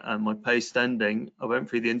way and my post ending. I went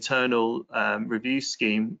through the internal review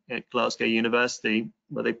scheme at Glasgow University,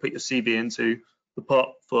 where they put your CV into the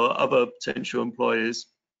pot for other potential employers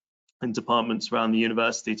and departments around the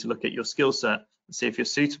university to look at your skill set and see if you're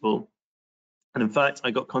suitable. And in fact,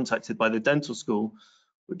 I got contacted by the dental school,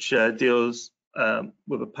 which deals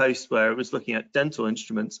with a post where it was looking at dental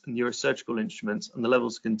instruments and neurosurgical instruments and the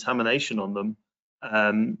levels of contamination on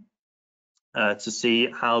them, to see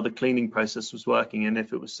how the cleaning process was working and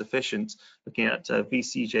if it was sufficient, looking at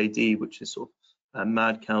VCJD, which is sort of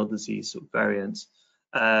mad cow disease sort of variants.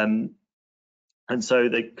 And so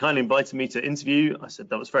they kindly invited me to interview. I said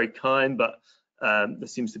that was very kind, but there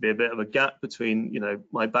seems to be a bit of a gap between,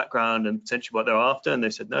 my background and potentially what they're after. And they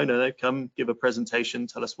said, no, come give a presentation,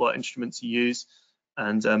 tell us what instruments you use,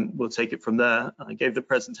 and we'll take it from there. I gave the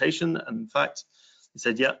presentation, and in fact, they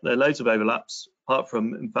said, yeah, there are loads of overlaps, apart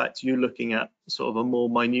from, in fact, you looking at sort of a more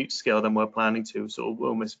minute scale than we're planning to, sort of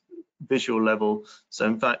almost visual level. So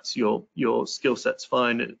in fact, your skill set's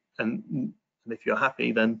fine, and if you're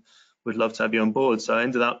happy, then we'd love to have you on board. So I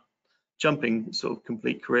ended up jumping sort of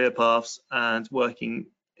complete career paths and working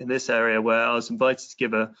in this area where I was invited to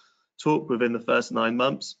give a talk within the first 9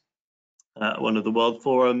 months at one of the World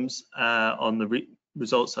Forums on the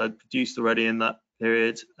results I'd produced already in that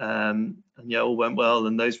period. And yeah, all went well,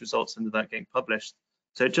 and those results ended up getting published.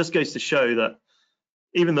 So it just goes to show that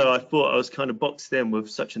even though I thought I was kind of boxed in with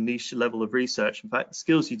such a niche level of research, in fact, the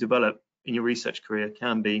skills you develop in your research career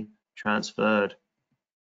can be transferred.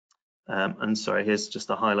 And sorry, here's just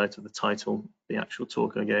a highlight of the title, the actual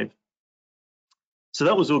talk I gave. So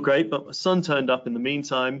that was all great, but my son turned up in the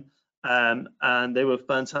meantime, and they were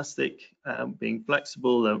fantastic, being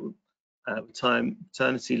flexible,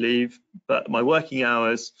 paternity leave, but my working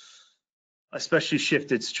hours, I especially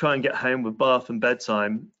shifted to try and get home with bath and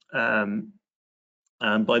bedtime. And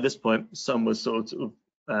by this point, the son was sort of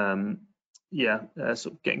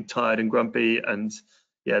getting tired and grumpy, and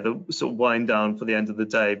yeah, the sort of wind down for the end of the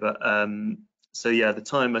day. But so yeah, the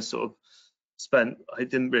time I sort of spent, I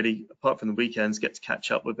didn't really, apart from the weekends, get to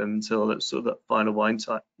catch up with him until it was sort of that final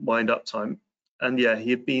wind up time. And yeah,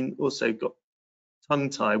 he had been also got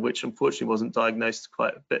tongue tie, which unfortunately wasn't diagnosed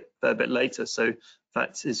quite a fair bit later. So in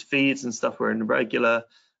fact, his feeds and stuff were irregular,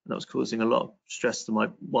 and that was causing a lot of stress to my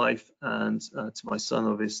wife and to my son,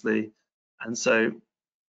 obviously. And so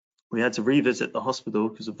we had to revisit the hospital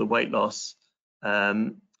because of the weight loss.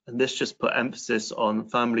 And this just put emphasis on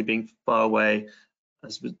family being far away,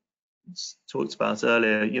 as we talked about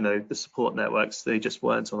earlier. The support networks, they just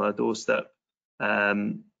weren't on our doorstep.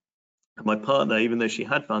 And my partner, even though she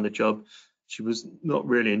had found a job, she was not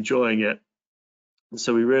really enjoying it. And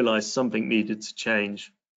so we realized something needed to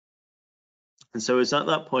change. And so it was at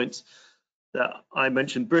that point that I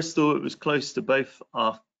mentioned Bristol. It was close to both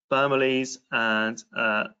our families, and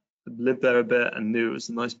lived there a bit and knew it was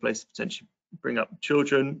a nice place to potentially bring up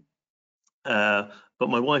children. But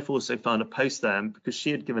my wife also found a post there, and because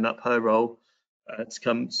she had given up her role to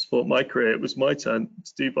come support my career, it was my turn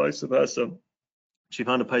to do vice versa. She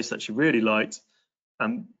found a post that she really liked,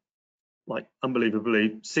 and like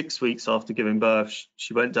unbelievably, 6 weeks after giving birth,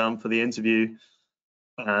 she went down for the interview,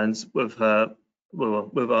 and with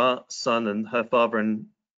our son and her father in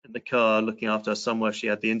the car looking after her son where she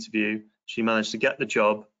had the interview, she managed to get the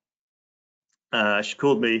job. She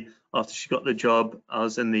called me after she got the job. I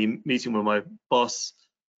was in the meeting with my boss.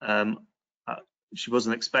 She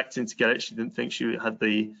wasn't expecting to get it. She didn't think she had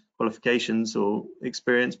the qualifications or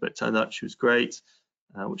experience, but it turned out she was great,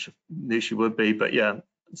 which I knew she would be. But yeah, at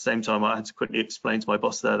the same time, I had to quickly explain to my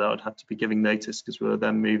boss there that I'd have to be giving notice because we were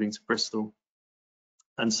then moving to Bristol.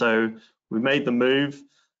 And so we made the move,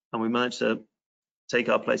 and we managed to take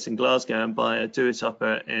our place in Glasgow and buy a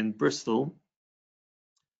do-it-upper in Bristol.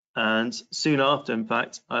 And soon after, in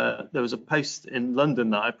fact, there was a post in London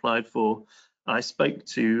that I applied for. I spoke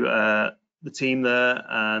to the team there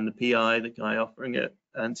and the PI, the guy offering it,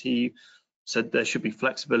 and he said there should be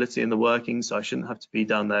flexibility in the working, so I shouldn't have to be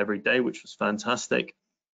down there every day, which was fantastic.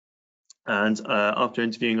 And after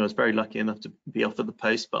interviewing, I was very lucky enough to be offered the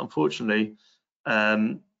post, but unfortunately,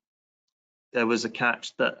 there was a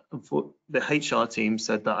catch that the HR team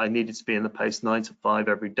said that I needed to be in the post 9 to 5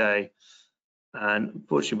 every day. And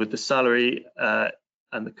unfortunately, with the salary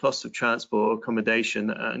and the cost of transport, accommodation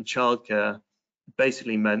and childcare, it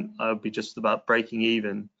basically meant I would be just about breaking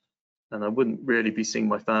even, and I wouldn't really be seeing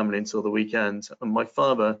my family until the weekend. And my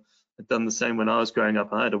father had done the same when I was growing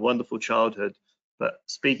up. I had a wonderful childhood, but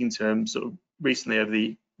speaking to him sort of recently over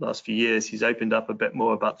the last few years, he's opened up a bit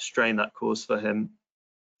more about the strain that caused for him.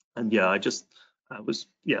 And yeah, I was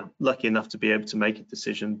lucky enough to be able to make a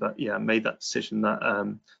decision, but yeah, made that decision that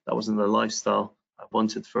that wasn't the lifestyle I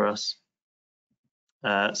wanted for us.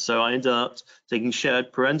 So I ended up taking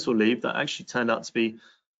shared parental leave that actually turned out to be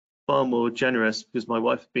far more generous because my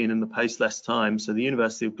wife had been in the post less time. So the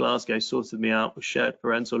University of Glasgow sorted me out with shared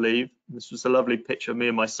parental leave. This was a lovely picture of me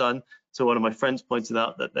and my son. So one of my friends pointed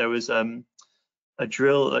out that there was a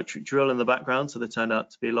electric drill in the background. So there turned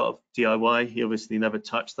out to be a lot of DIY. He obviously never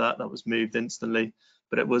touched that. That was moved instantly.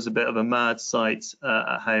 But it was a bit of a mad sight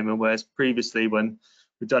at home. And whereas previously when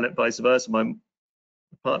we've done it vice versa, my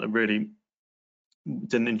partner really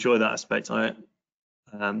didn't enjoy that aspect.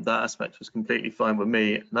 That aspect was completely fine with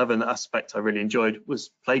me. Another aspect I really enjoyed was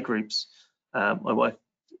play groups. My wife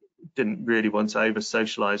didn't really want to over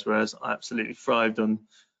socialize, whereas I absolutely thrived on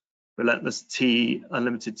relentless tea,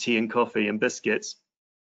 unlimited tea and coffee and biscuits.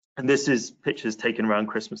 And this is pictures taken around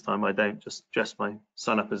Christmas time. I don't just dress my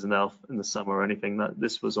son up as an elf in the summer or anything.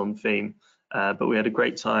 This was on theme, but we had a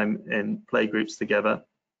great time in play groups together.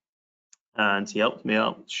 And he helped me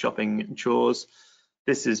out with shopping and chores.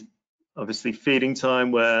 This is obviously feeding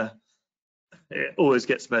time, where it always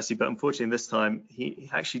gets messy, but unfortunately this time he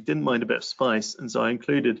actually didn't mind a bit of spice, and so I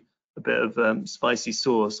included a bit of spicy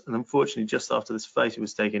sauce. And unfortunately, just after this photo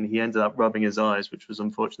was taken, he ended up rubbing his eyes, which was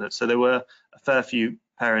unfortunate. So there were a fair few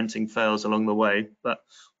parenting fails along the way, but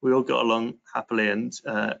we all got along happily, and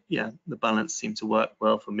yeah, the balance seemed to work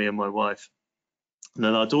well for me and my wife. And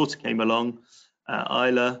then our daughter came along,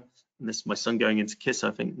 Isla, and this is my son going into kiss,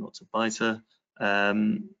 I think, not to bite her.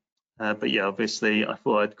 But yeah, obviously I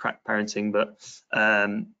thought I'd crack parenting, but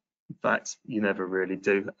in fact, you never really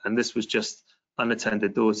do. And this was just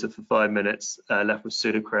unattended daughter for 5 minutes, left with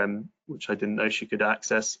pseudocreme, which I didn't know she could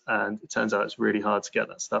access. And it turns out it's really hard to get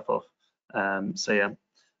that stuff off. So yeah,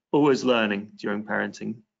 always learning during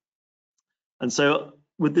parenting. And so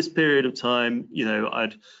with this period of time, you know,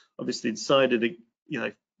 I'd obviously decided, you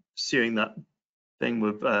know, pursuing that thing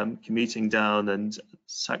with commuting down and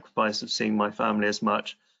sacrifice of seeing my family as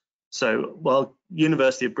much. So while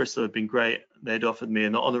University of Bristol had been great, they'd offered me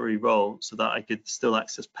an honorary role so that I could still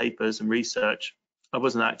access papers and research. I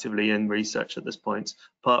wasn't actively in research at this point,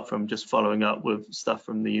 apart from just following up with stuff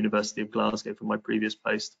from the University of Glasgow from my previous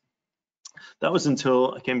post. That was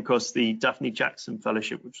until I came across the Daphne Jackson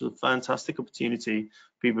Fellowship, which was a fantastic opportunity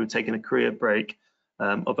for people who've taken a career break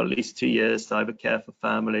of at least 2 years to either care for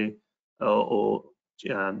family or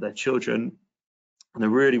their children, and a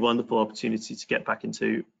really wonderful opportunity to get back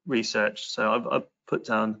into research. So I've put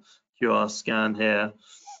down QR scan here,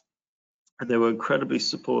 and they were incredibly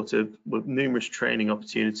supportive with numerous training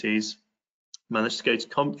opportunities. Managed to go to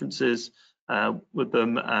conferences with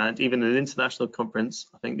them, and even an international conference.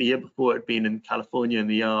 I think the year before it had been in California, and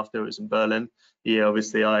the year after it was in Berlin. The year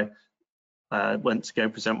obviously I went to go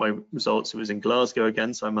and present my results, it was in Glasgow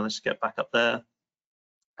again, so I managed to get back up there.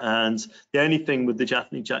 And the only thing with the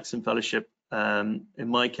Daphne Jackson Fellowship, in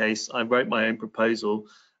my case, I wrote my own proposal,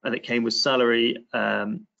 and it came with salary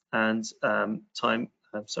and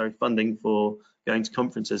funding for going to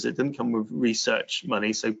conferences. It didn't come with research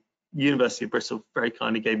money. So University of Bristol very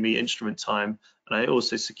kindly gave me instrument time, and I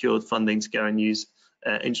also secured funding to go and use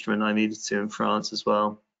instrument I needed to in France as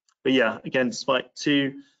well. But yeah, again, despite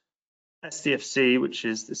 2 STFC, which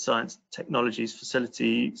is the Science Technologies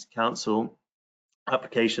Facilities Council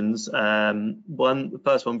applications, the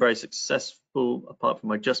first one very successful, apart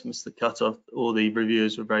from I just missed the cutoff. All the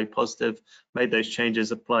reviewers were very positive, made those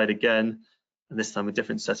changes, applied again, and this time a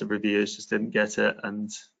different set of reviewers just didn't get it, and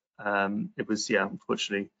it was, yeah,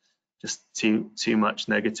 unfortunately just too much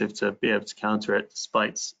negative to be able to counter it,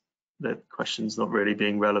 despite the questions not really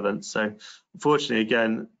being relevant. So unfortunately,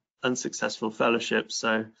 again, unsuccessful fellowship.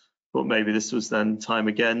 So thought maybe this was then time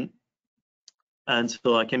again, and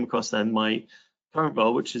so I came across then my current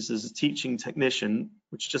role, which is as a teaching technician,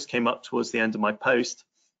 which just came up towards the end of my post.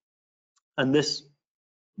 And this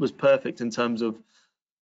was perfect in terms of,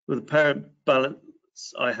 with the parent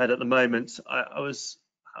balance I had at the moment, I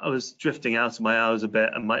was drifting out of my hours a bit,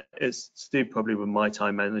 and it's to do probably with my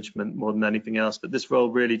time management more than anything else. But this role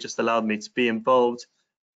really just allowed me to be involved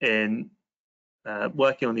in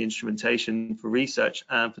working on the instrumentation for research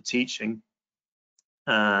and for teaching,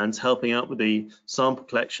 and helping out with the sample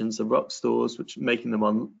collections, the rock stores, which are making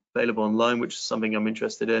them available online, which is something I'm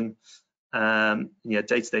interested in. Yeah,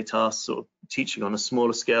 day-to-day tasks, sort of teaching on a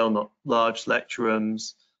smaller scale, not large lecture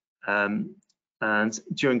rooms. And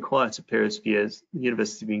during quieter periods of years, the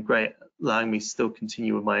university has been great, allowing me to still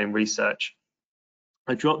continue with my own research.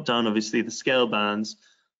 I dropped down, obviously, the scale bands,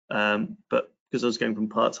 but because I was going from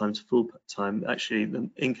part-time to full-time, actually the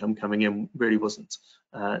income coming in really wasn't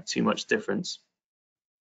too much difference.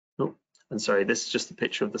 Oh, and sorry, this is just a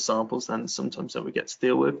picture of the samples then sometimes that we get to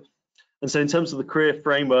deal with. And so in terms of the career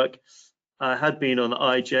framework, I had been on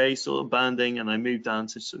IJ sort of banding, and I moved down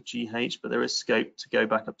to sort of GH, but there is scope to go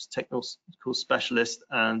back up to technical specialist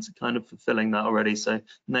and kind of fulfilling that already. So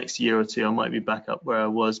next year or two, I might be back up where I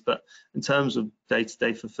was. But in terms of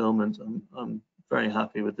day-to-day fulfillment, I'm very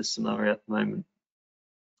happy with this scenario at the moment.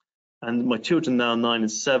 And my children now 9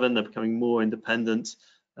 and 7, they're becoming more independent.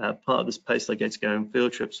 Part of this post, I get to go on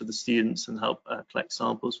field trips with the students and help collect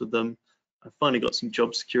samples with them. I finally got some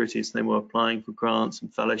job security, so they were applying for grants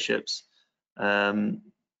and fellowships,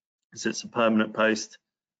 because it's a permanent post,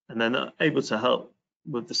 and then able to help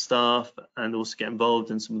with the staff and also get involved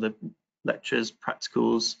in some of the lectures,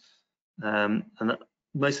 practicals, and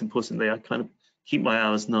most importantly, I kind of keep my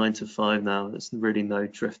hours 9 to 5 now. There's really no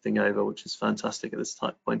drifting over, which is fantastic at this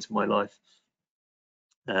point in my life.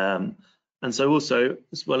 And so also,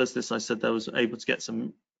 as well as this, I said I was able to get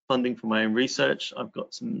some funding for my own research. I've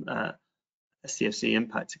got some STFC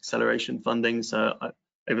impact acceleration funding. So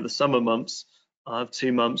over the summer months, I have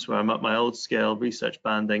 2 months where I'm at my old scale research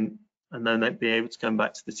banding, and then I'd be able to come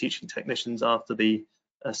back to the teaching technicians after the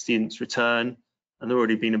students return. And they've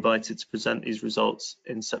already been invited to present these results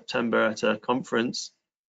in September at a conference,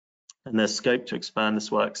 and there's scope to expand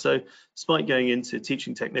this work. So despite going into a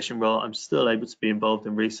teaching technician role, I'm still able to be involved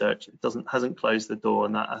in research. It hasn't closed the door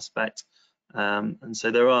on that aspect. And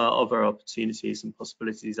so there are other opportunities and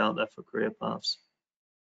possibilities out there for career paths.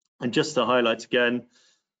 And just to highlight again,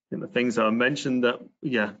 I think the things that I mentioned, that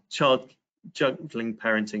child juggling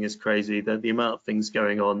parenting is crazy. The amount of things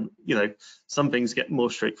going on, some things get more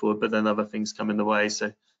straightforward, but then other things come in the way.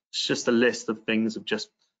 So it's just a list of things of just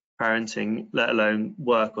parenting, let alone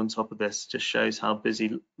work on top of this. Just shows how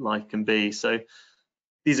busy life can be. So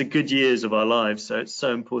these are good years of our lives, so it's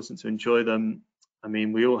so important to enjoy them. I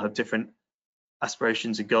mean, we all have different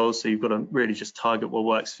aspirations and goals, so you've got to really just target what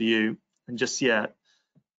works for you, and just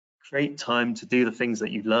create time to do the things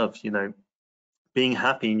that you love. Being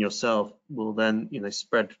happy in yourself will then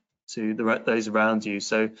spread to those around you.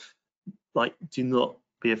 So do not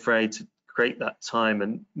be afraid to create that time,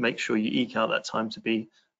 and make sure you eke out that time to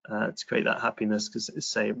create that happiness, because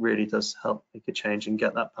it really does help make a change and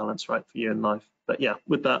get that balance right for you in life. But yeah,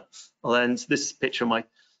 with that, I'll end. This picture of my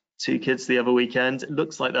 2 kids the other weekend. It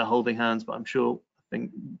looks like they're holding hands, but I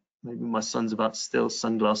think maybe my son's about to steal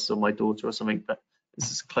sunglasses on my daughter or something. But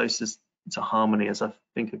it's as close to harmony as I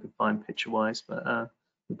think I could find picture-wise. But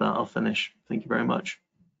with that, I'll finish. Thank you very much.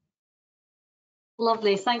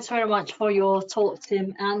 Lovely. Thanks very much for your talk,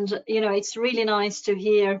 Tim. And it's really nice to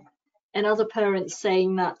hear another parent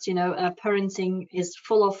saying that parenting is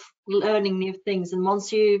full of learning new things, and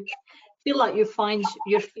once you feel like you find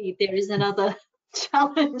your feet, there is another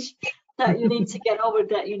challenge that you need to get over,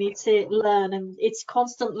 that you need to learn, and it's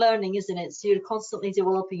constant learning, isn't it? So you're constantly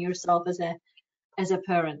developing yourself as a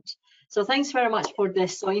parent. So thanks very much for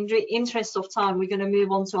this. So in the interest of time, we're going to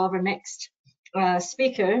move on to our next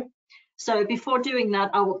speaker. So before doing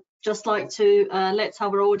that, I would just like to let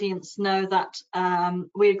our audience know that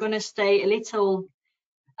we're going to stay a little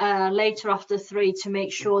later after 3 to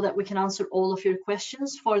make sure that we can answer all of your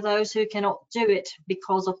questions. For those who cannot do it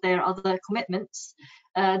because of their other commitments,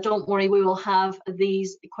 don't worry, we will have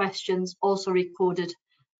these questions also recorded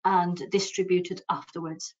and distributed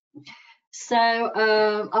afterwards. So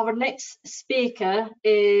our next speaker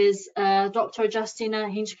is Dr.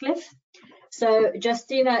 Justyna Hinchcliffe. So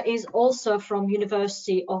Justyna is also from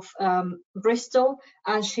University of Bristol,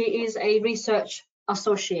 and she is a research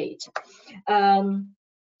associate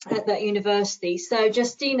at that university. So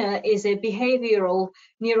Justyna is a behavioral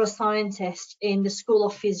neuroscientist in the School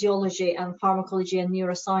of Physiology and Pharmacology and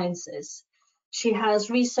Neurosciences. She has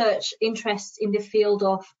research interests in the field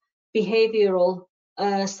of behavioral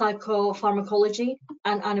psychopharmacology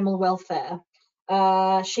and animal welfare.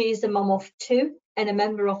 She is the mum of 2 and a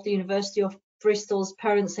member of the University of Bristol's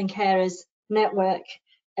Parents and Carers Network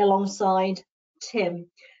alongside Tim.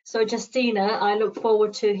 So Justyna, I look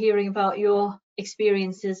forward to hearing about your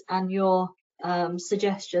experiences and your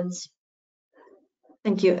suggestions.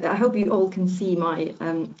 Thank you. I hope you all can see my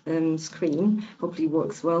screen. Hopefully it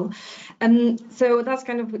works well. So that's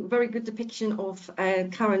kind of a very good depiction of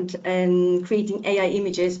current creating AI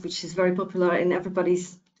images, which is very popular and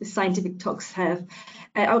everybody's scientific talks have.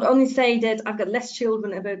 I would only say that I've got less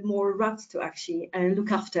children, about more rats to actually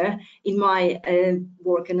look after in my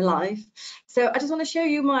work and life. So I just want to show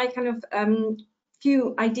you my kind of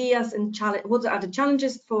few ideas and what are the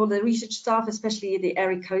challenges for the research staff, especially the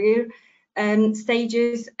early career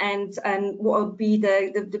stages, and what would be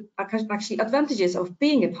the actually advantages of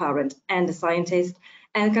being a parent and a scientist,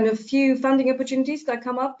 and kind of few funding opportunities that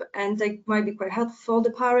come up and they might be quite helpful for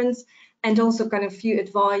the parents, and also kind of few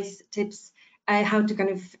advice, tips how to kind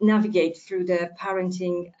of navigate through the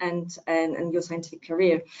parenting and your scientific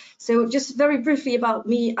career. So just very briefly about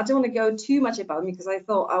me, I don't want to go too much about me because I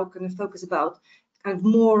thought I was going to focus about kind of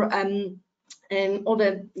more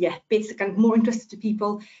other bits that kind of more interested to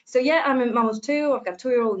people. So yeah, I'm a mum of two. I've got a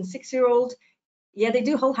 2-year-old and 6-year-old. Yeah, they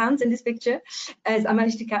do hold hands in this picture, as I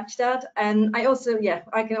managed to catch that. And I also,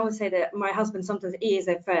 I can always say that my husband sometimes is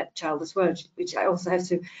a third child as well, which I also have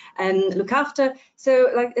to look after. So,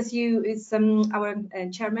 like as our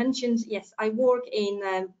chair mentioned, yes, I work in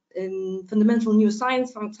fundamental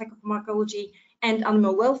neuroscience from psychopharmacology and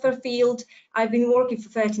animal welfare field. I've been working for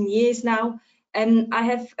 13 years now. And I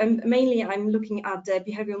have mainly I'm looking at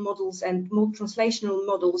behavioral models and more translational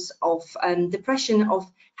models of depression, of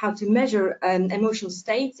how to measure emotional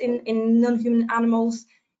states in non-human animals,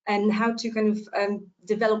 and how to kind of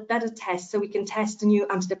develop better tests so we can test the new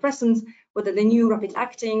antidepressants, whether they're new rapid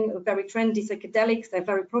acting, very trendy psychedelics, they're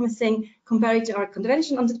very promising compared to our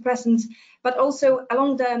conventional antidepressants, but also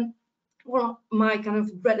along my kind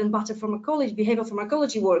of bread and butter pharmacology, behavioral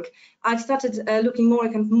pharmacology work, I've started looking more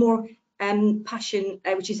kind of more passion,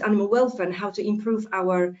 which is animal welfare, and how to improve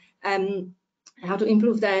our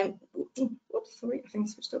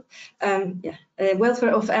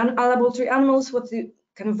welfare of laboratory animals, what to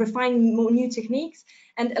kind of refine more new techniques.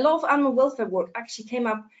 And a lot of animal welfare work actually came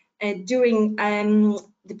up during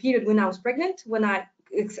the period when I was pregnant, when I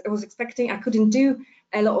was expecting. I couldn't do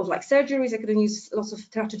a lot of like surgeries, I couldn't use lots of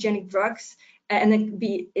teratogenic drugs, and then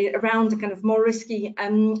be around the kind of more risky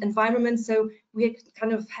environment. So we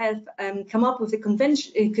kind of have come up with a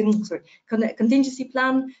contingency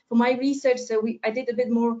plan for my research. So I did a bit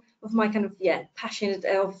more of my kind of passion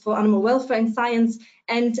for animal welfare and science,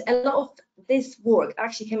 and a lot of this work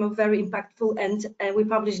actually came up very impactful, and we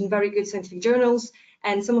published in very good scientific journals.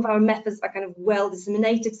 And some of our methods are kind of well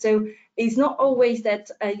disseminated. So it's not always that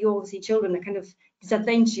you obviously children are kind of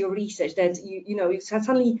disadvantage your research, that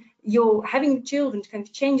suddenly you're having children kind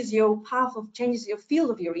of changes your path of changes your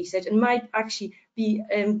field of your research, and might actually be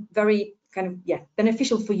very kind of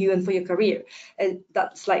beneficial for you and for your career.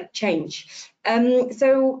 That slight change.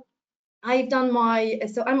 So I've done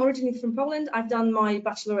so I'm originally from Poland. I've done my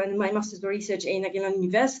bachelor and my master's research in Jagiellonian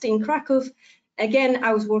University in Krakow. Again,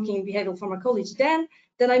 I was working in behavioral pharmacology then.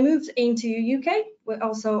 Then I moved into UK, where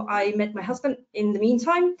also I met my husband in the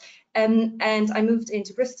meantime, and I moved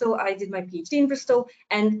into Bristol. I did my PhD in Bristol,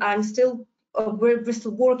 and I'm still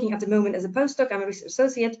Bristol working at the moment as a postdoc. I'm a research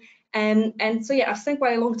associate, and so I've spent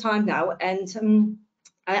quite a long time now, and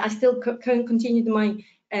I still continued my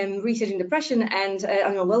research in depression and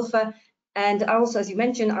animal welfare. And also, as you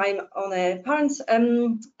mentioned, I'm on a parents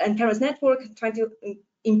and parents network, trying to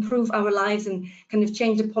improve our lives and kind of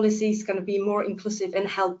change the policies, kind of be more inclusive and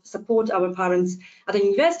help support our parents at the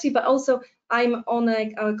university. But also I'm on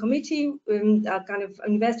a committee, a kind of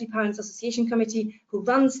University Parents Association committee, who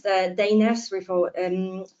runs the day nursery for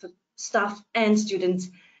staff and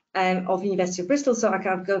students of University of Bristol. So I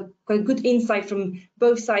kind of got quite good insight from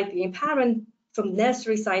both sides, being a parent from the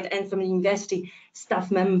nursery side and from a university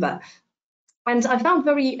staff member. And I found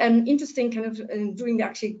very interesting kind of during the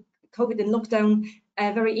actually COVID and lockdown,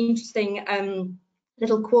 a very interesting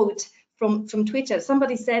little quote from Twitter.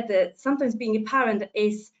 Somebody said that sometimes being a parent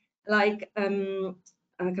is like, read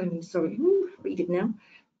it now.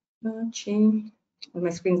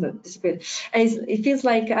 My screen's not disappeared. It feels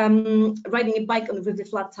like riding a bike with a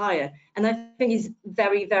flat tire, and I think it's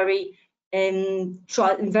very, very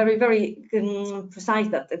very precise,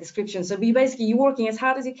 that the description. So you're working as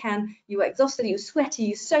hard as you can, you're exhausted, you're sweaty,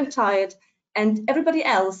 you're so tired, and everybody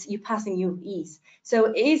else you're passing you with ease.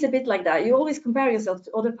 So it is a bit like that. You always compare yourself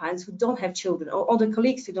to other parents who don't have children, or other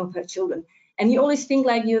colleagues who don't have children, and you always think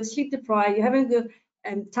like you're sleep deprived, you're having good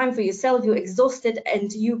time for yourself, you're exhausted,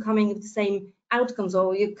 and you coming with the same outcomes,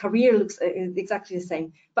 or your career looks exactly the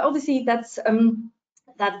same. But obviously that's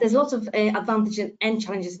that there's lots of advantages and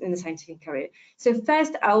challenges in the scientific career. So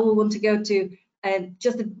first, I will want to go to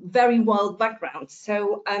just a very wild background.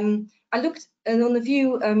 So I looked on a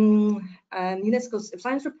few UNESCO's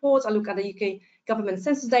science reports. I look at the UK government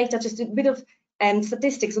census data, just a bit of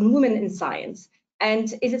statistics on women in science.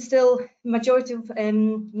 And is it still majority of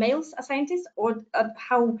males as scientists, or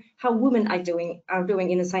how women are doing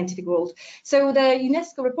in the scientific world? So the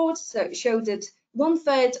UNESCO reports show that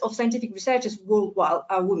 1/3 of scientific researchers worldwide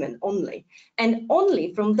are women only, and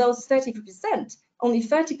only from those 30%, only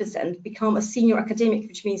 30% become a senior academic,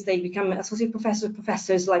 which means they become associate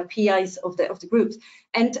professors like PIs of the groups.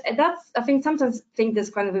 And that's, I think, sometimes think that's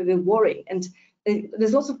kind of a bit worrying, and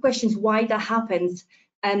there's lots of questions why that happens.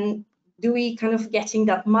 And do we kind of getting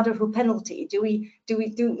that motherhood penalty?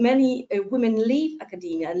 Do many women leave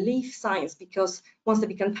academia and leave science because once they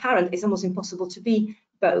become parent, it's almost impossible to be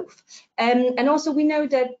both. And also we know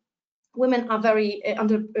that women are very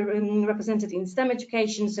underrepresented in STEM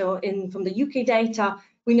education. So from the UK data,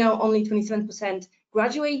 we know only 27%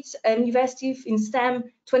 graduates university in STEM,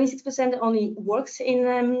 26% only works in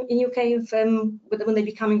UK when they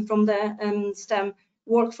be coming from the STEM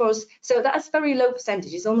workforce. So that's very low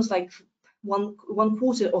percentage. It's almost like one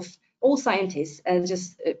quarter of all scientists,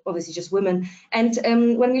 obviously just women. And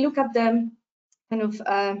when we look at the kind of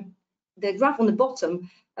the graph on the bottom,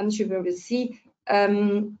 I'm sure you will see,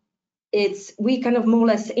 we kind of more or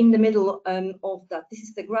less in the middle of that. This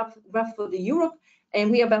is the graph for the Europe, and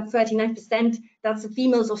we are about 39%. That's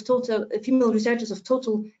female researchers of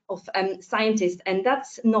total of scientists, and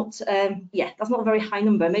that's not that's not a very high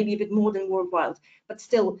number, maybe a bit more than worldwide, but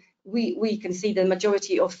still we can see the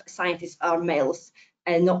majority of scientists are males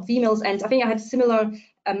and not females. And I think I had similar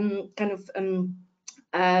kind of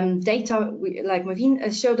data like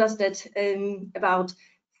Manveen showed us that about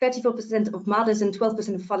 34% of mothers and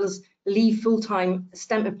 12% of fathers leave full-time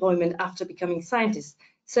STEM employment after becoming scientists.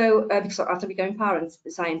 So, after becoming parents,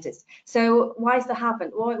 scientists. So, why has that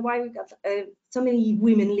happened? Why we got so many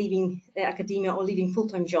women leaving academia or leaving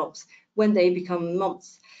full-time jobs when they become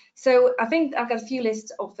moms? So, I think I've got a few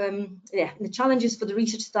lists of the challenges for the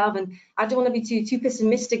research staff, and I don't want to be too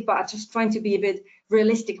pessimistic, but I'm just trying to be a bit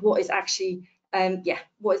realistic. What is actually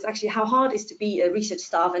how hard it is to be a research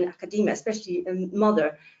staff in academia, especially a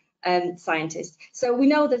mother scientist. So we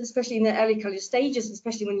know that especially in the early career stages,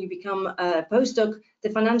 especially when you become a postdoc,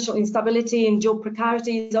 the financial instability and job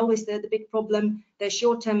precarity is always the big problem. The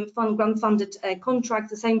short-term grant-funded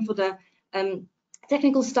contract, the same for the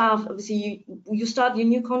technical staff. Obviously, you start your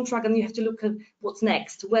new contract and you have to look at what's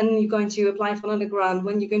next, when you're going to apply for another grant,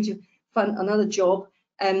 when you're going to find another job.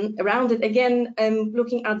 Around it again,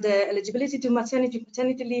 looking at the eligibility to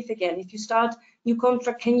paternity leave again. If you start new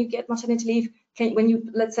contract, can you get maternity leave? When you,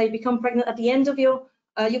 let's say, become pregnant at the end of your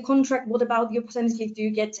contract, what about your paternity leave? Do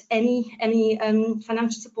you get any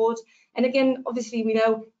financial support? And again, obviously, we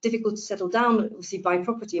know difficult to settle down, obviously, buy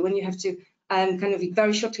property when you have to kind of a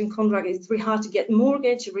very short-term contract. It's very hard to get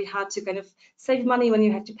mortgage. It's really hard to kind of save money when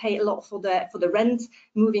you have to pay a lot for the rent,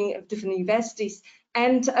 moving to different universities.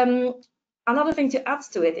 And another thing to add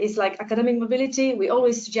to it is like academic mobility. We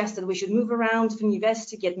always suggest that we should move around from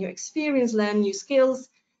university, get new experience, learn new skills,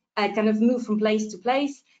 kind of move from place to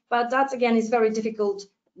place. But that again is very difficult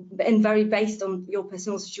and very based on your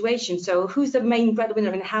personal situation. So who's the main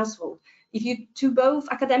breadwinner in the household? If you do both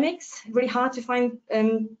academics, really hard to find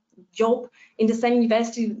job in the same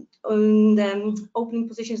university. Opening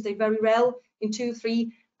positions, they're very rare in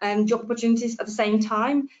 2-3 job opportunities at the same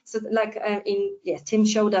time. So like Tim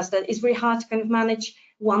showed us that it's very hard to kind of manage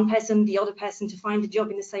one person, the other person to find a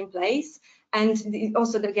job in the same place. And it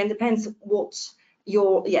also again depends what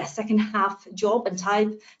your second half job and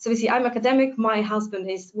type. So obviously I'm academic, my husband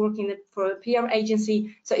is working for a PR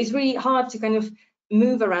agency, so it's really hard to kind of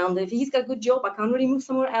move around. If he's got a good job, I can't really move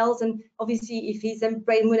somewhere else, and obviously if he's a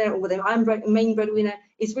breadwinner or I'm main breadwinner,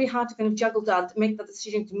 it's really hard to kind of juggle that, make that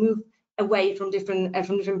decision to move away from different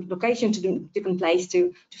location to different place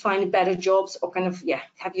to find better jobs or kind of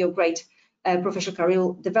have your great professional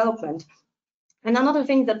career development. And another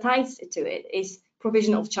thing that ties to it is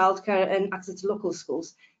provision of childcare and access to local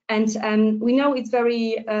schools. And we know it's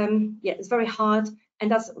very it's very hard,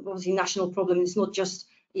 and that's obviously a national problem. It's not just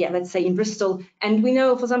let's say in Bristol. And we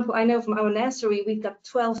know, for example, I know from our nursery we've got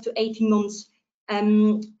 12 to 18 months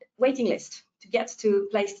waiting list to get to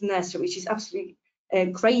place the nursery, which is absolutely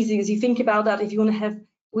crazy as you think about that. If you want to have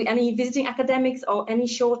any visiting academics or any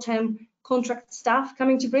short-term contract staff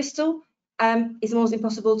coming to Bristol, it's almost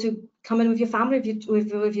impossible to come in with your family,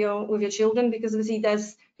 with your children, because obviously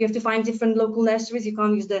you have to find different local nurseries. You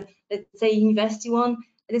can't use the, let's say, university one.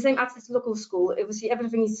 And the same access to local school. Obviously,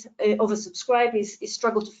 everything is oversubscribed. Is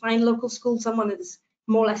struggle to find local school, someone that is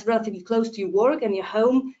more or less relatively close to your work and your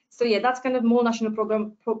home. So that's kind of more national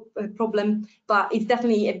problem, but it's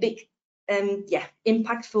definitely a big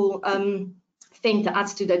impactful thing that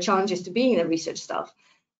adds to the challenges to being a research staff.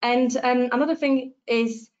 And another thing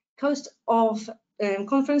is cost of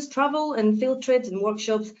conference travel and field trips and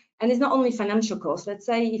workshops. And it's not only financial cost. Let's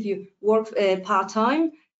say if you work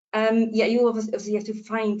part-time, you obviously have to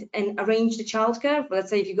find and arrange the childcare. Let's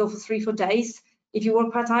say if you go for 3-4 days, if you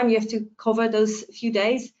work part-time, you have to cover those few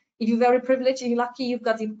days. If you're very privileged and you're lucky, you've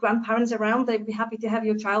got your grandparents around, they'd be happy to have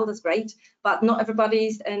your child, that's great. But not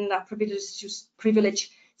everybody's in that privileged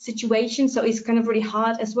situation, so it's kind of really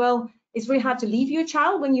hard as well. it's very hard to leave your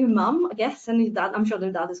child when you're mum, I guess, and your dad, I'm sure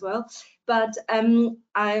their dad as well. But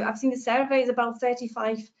I've seen the surveys, about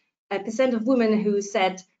 35% of women who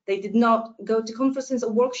said they did not go to conferences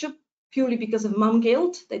or workshops purely because of mum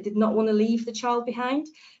guilt. They did not want to leave the child behind.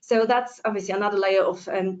 So that's obviously another layer of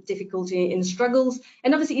difficulty in struggles,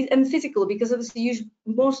 and obviously physical, because obviously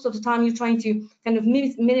most of the time you're trying to kind of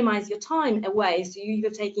minimize your time away. So you're either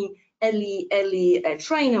taking early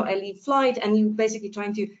train or early flight, and you're basically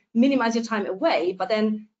trying to minimize your time away, but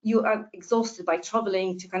then you are exhausted by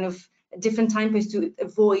traveling to kind of different time periods to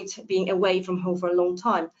avoid being away from home for a long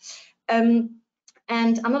time.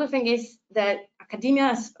 And another thing is that academia,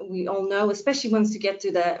 as we all know, especially once you get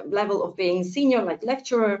to the level of being senior, like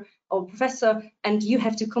lecturer or professor, and you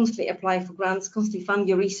have to constantly apply for grants, constantly fund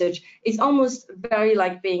your research, it's almost very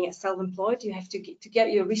like being self-employed. You have to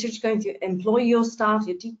get your research going, to employ your staff,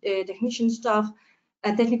 your technician staff,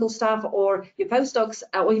 technical staff, or your postdocs,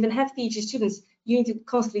 or even have PhD students. You need to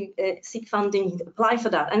constantly seek funding, apply for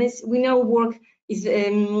that. And we know work is,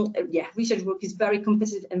 research work is very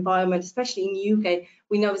competitive environment, especially in the UK.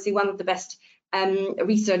 We know obviously one of the best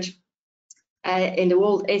research in the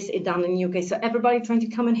world is done in the UK. So everybody trying to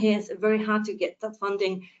come in here, it's very hard to get that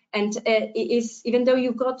funding. And it is, even though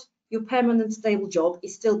you've got your permanent stable job, you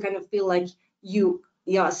still kind of feel like you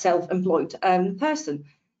are a self-employed person.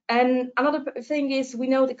 And another thing is, we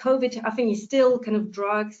know that COVID, I think, is still kind of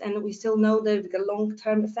drugs, and we still know the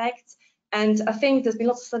long-term effects. And I think there's been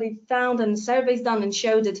lots of studies found and surveys done and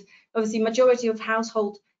showed that obviously majority of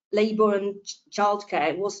household labor and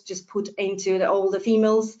childcare was just put into all the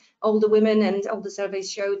females, all the women, and all the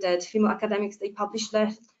surveys showed that female academics, they published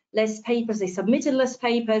less papers, they submitted less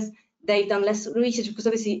papers, they've done less research, because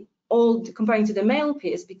obviously all comparing to the male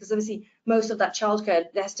peers, because obviously most of that childcare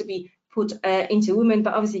has to be put into women.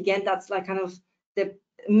 But obviously again, that's like kind of the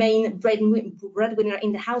main breadwinner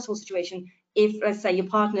in the household situation. If, let's say, your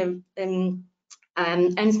partner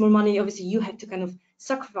earns more money, obviously you have to kind of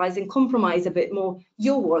sacrifice and compromise a bit more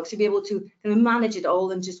your work to be able to kind of manage it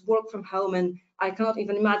all and just work from home. And I cannot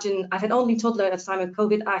even imagine, I had only toddler at the time of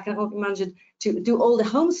COVID, I cannot imagine to do all the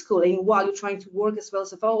homeschooling while you're trying to work as well.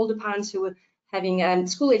 So for all the parents who were having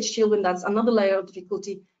school-age children, that's another layer of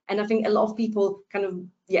difficulty. And I think a lot of people kind of,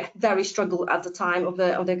 very struggle at the time of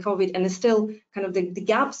the COVID, and there's still kind of the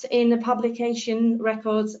gaps in the publication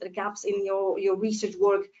records, the gaps in your research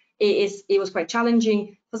work. It was quite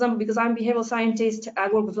challenging. For example, because I'm a behavioral scientist, I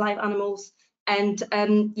work with live animals, and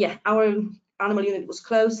our animal unit was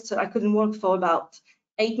closed, so I couldn't work for about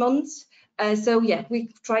 8 months.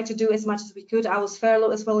 We tried to do as much as we could. I was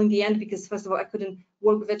furloughed as well in the end, because first of all, I couldn't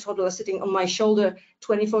work with a toddler sitting on my shoulder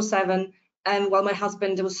 24/7. And while my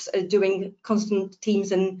husband was doing constant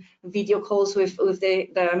Teams and video calls with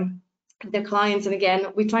their clients. And again,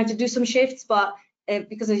 we tried to do some shifts, but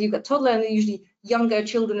because you've got toddler and usually younger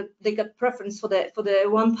children, they got preference for the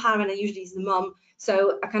one parent, and usually is the mum.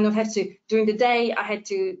 So I kind of had to, during the day, I had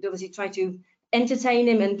to obviously try to entertain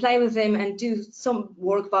him and play with him and do some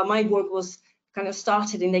work, but my work was kind of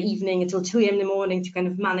started in the evening until 2 a.m. in the morning to kind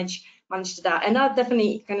of manage that. And that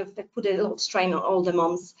definitely kind of put a lot of strain on all the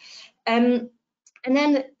moms. And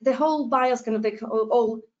then the whole bias, kind of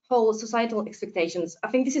the whole societal expectations. I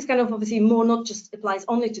think this is kind of obviously more, not just applies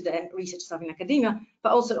only to the research staff in academia,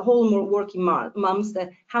 but also the whole more working mums, that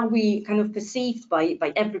how we kind of perceived by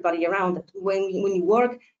everybody around that when you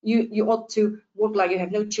work, you ought to work like you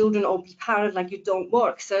have no children, or be parent like you don't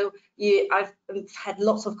work. So I've had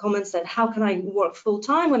lots of comments that how can I work full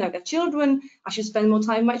time when I've got children? I should spend more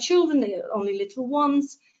time with my children, they're only little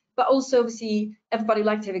ones. But also, obviously, everybody would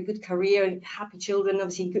like to have a good career and happy children,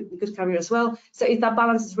 obviously good career as well. So if that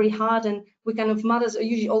balance is really hard, and we kind of, mothers are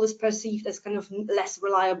usually always perceived as kind of less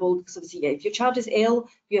reliable, because obviously, if your child is ill,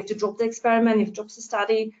 you have to drop the experiment, you have to drop the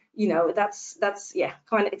study, that's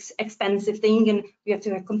quite an expensive thing, and we have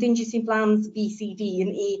to have contingency plans, B, C, D,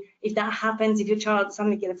 and E. If that happens, if your child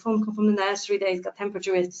suddenly get a phone call from the nursery that he's got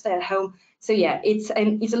temperature, he has to stay at home. So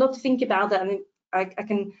it's a lot to think about that, and I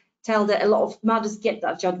can tell that a lot of mothers get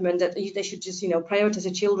that judgment that they should just prioritize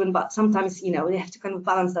their children, but sometimes they have to kind of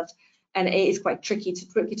balance that, and it is quite tricky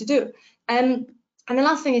to do. And the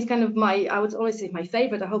last thing is kind of I would always say my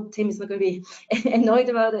favorite. I hope Tim is not going to be annoyed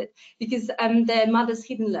about it, because the mother's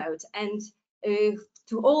hidden load. And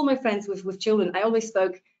to all my friends with children, I always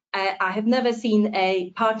spoke, I have never seen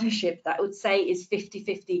a partnership that I would say is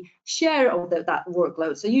 50-50 share of that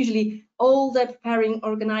workload. So usually all the preparing,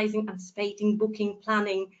 organizing, anticipating, booking,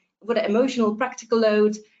 planning, with an emotional, practical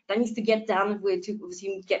load that needs to get done with, to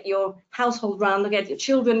obviously get your household run, get your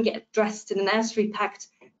children get dressed in the nursery, packed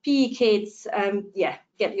PE kits,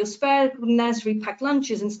 get your spare nursery packed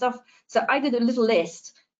lunches and stuff. So I did a little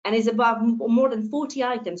list and it's about more than 40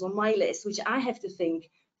 items on my list, which I have to think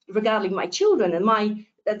regarding my children and my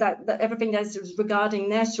that everything that's regarding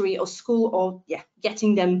nursery or school, or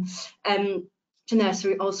getting them to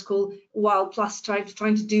nursery or school, while plus trying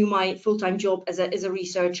to do my full-time job as a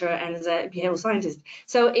researcher and as a behavioral scientist.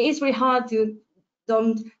 So it is very hard to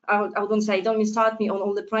I wouldn't say don't start me on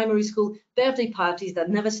all the primary school birthday parties that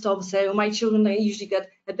never stop. So my children, they usually get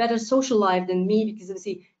a better social life than me, because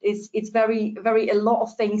obviously it's very a lot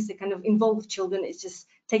of things that kind of involve children. It just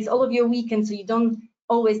takes all of your weekend, so you don't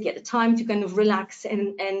always get the time to kind of relax,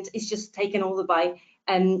 and it's just taken over by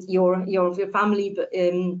your family, but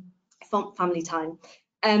family time.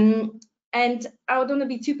 And I don't want to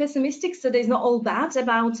be too pessimistic, so there's not all bad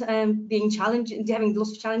about being challenged, having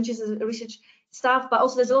lots of challenges as a research staff, but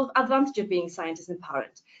also there's a lot of advantage of being scientist and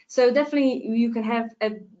parent. So definitely you can have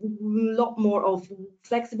a lot more of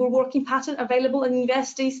flexible working pattern available in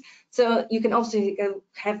universities. So you can also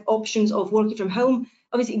have options of working from home.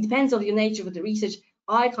 Obviously it depends on the nature of the research.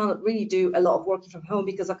 I can't really do a lot of working from home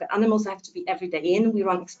because animals have to be every day in. We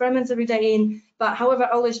run experiments every day in. But however,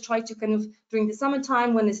 I always try to kind of, during the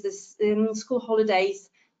summertime, when it's this school holidays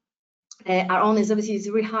are on, is obviously it's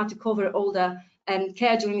really hard to cover all the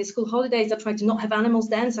care during the school holidays. I try to not have animals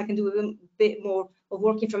then, so I can do a bit more of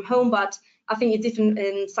working from home. But I think in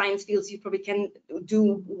different science fields, you probably can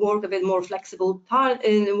do work a bit more flexible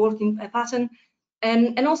working pattern.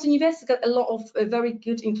 And also universities got a lot of very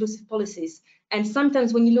good inclusive policies. And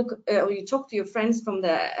sometimes when you look or you talk to your friends from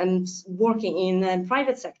the working in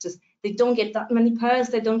private sectors, they don't get that many pairs,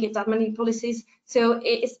 they don't get that many policies. So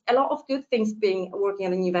it's a lot of good things working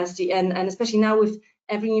at a university, and especially now with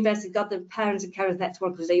every university got the parents and carers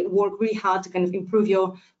network, because they work really hard to kind of improve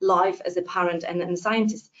your life as a parent and a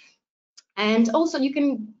scientist. And also you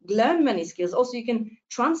can learn many skills. Also you can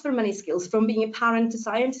transfer many skills from being a parent to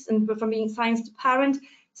scientist and from being science to parent.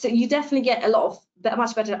 So you definitely get a lot of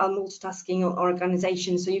much better at multitasking or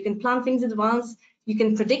organization. So you can plan things in advance, you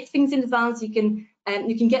can predict things in advance, you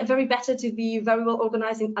can get very better to be very well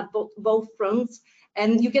organized at both fronts.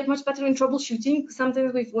 And you get much better in troubleshooting.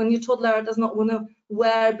 Sometimes when your toddler does not want to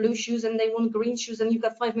wear blue shoes and they want green shoes, and you've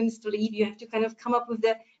got 5 minutes to leave, you have to kind of come up with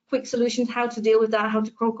the quick solutions, how to deal with that, how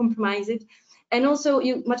to compromise it. And also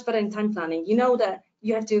you're much better in time planning. You know that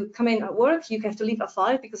you have to come in at work, you have to leave at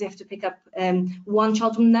 5 because you have to pick up one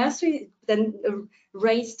child from nursery, then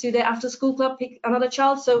race to the after school club, pick another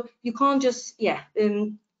child. So you can't just try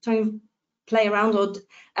and play around or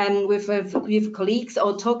with colleagues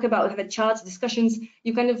or talk about, have a chat, discussions.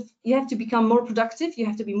 You have to become more productive, you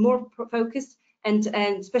have to be more focused, and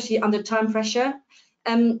especially under time pressure.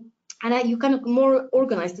 And you kind of more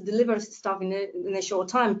organized to deliver stuff in a short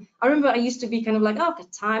time. I remember I used to be kind of like, oh, I've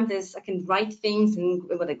got time, I can write things and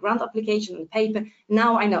with a grant application and paper.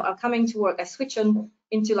 Now I know I'm coming to work, I switch on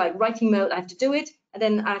into like writing mode, I have to do it, and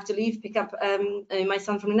then I have to leave, pick up my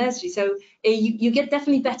son from the nursery. So you get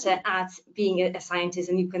definitely better at being a scientist,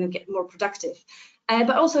 and you kind of get more productive.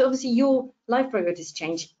 But also, obviously, your life priorities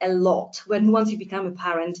change a lot once you become a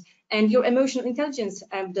parent, and your emotional intelligence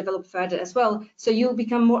develop further as well. So you'll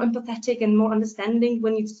become more empathetic and more understanding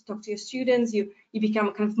when you talk to your students. You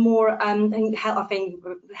become kind of more, I think,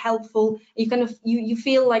 helpful. You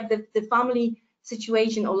feel like the family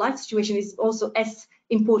situation or life situation is also as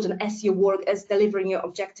important as your work, as delivering your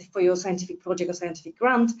objective for your scientific project or scientific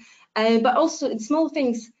grant. But also in small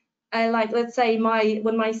things. Like, let's say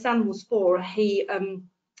when my son was 4, he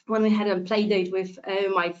when we had a play date with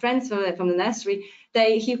my friends from the nursery,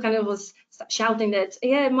 he kind of was shouting that,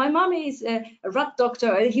 yeah, my mommy is a rat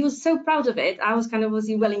doctor. He was so proud of it. I was kind of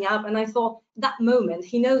welling up, and I thought that moment,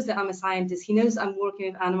 he knows that I'm a scientist, he knows I'm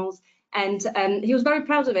working with animals, and he was very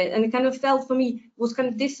proud of it. And it kind of felt for me was kind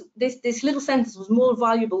of this little sentence was more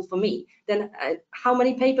valuable for me than how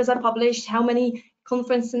many papers I published, how many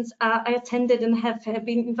conferences I attended and have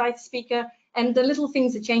been invited speaker, and the little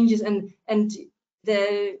things that changes and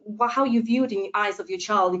how you view it in the eyes of your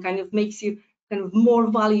child, it kind of makes you kind of more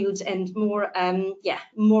valued and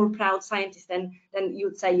more proud scientist than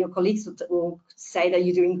you'd say your colleagues will say that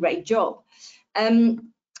you're doing a great job.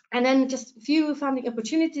 And then just a few funding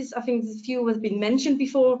opportunities. I think a few have been mentioned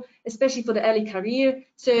before, especially for the early career.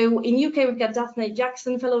 So in UK, we've got Daphne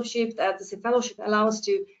Jackson Fellowship. This fellowship allows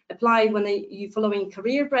to apply when you're following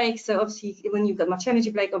career breaks. So obviously, when you've got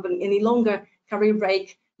maternity break or any longer career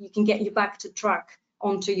break, you can get you back to track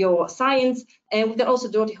onto your science. And we've got also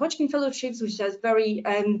Dorothy Hodgkin Fellowships, which is very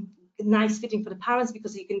nice fitting for the parents,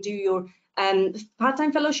 because you can do your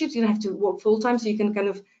part-time fellowships. You don't have to work full-time, so you can kind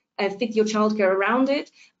of fit your childcare around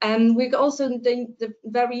it. We've also the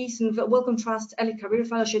very recent Wellcome Trust Early Career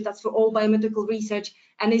Fellowship. That's for all biomedical research,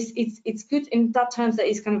 and it's good in that terms that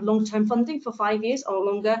it's kind of long-term funding for 5 years or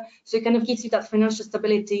longer. So it kind of gives you that financial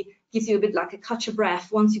stability, gives you a bit like a catch of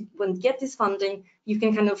breath. Once you get this funding, you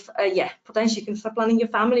can kind of potentially you can start planning your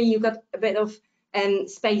family. You've got a bit of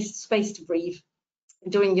space to breathe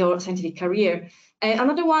during your scientific career.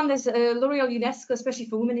 Another one, there's L'Oreal UNESCO, especially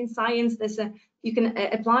for women in science. There's you can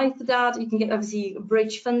apply for that. You can get obviously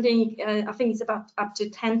bridge funding. I think it's about up to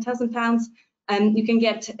 £10,000. You can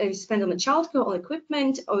get spend on the childcare or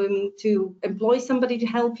equipment to employ somebody to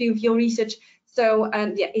help you with your research. So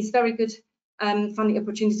yeah, it's very good funding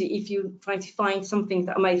opportunity if you try to find something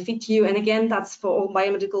that might fit you. And again, that's for all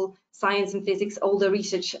biomedical science and physics, all the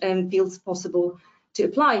research fields possible to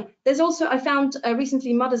apply. There's also, I found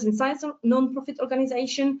recently Mothers in Science non-profit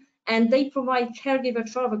organization, and they provide caregiver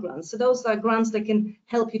travel grants. So those are grants that can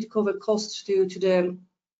help you to cover costs to the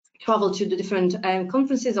travel to the different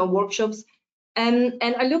conferences or workshops. And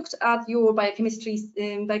I looked at your Biochemistry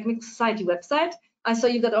Society website. I saw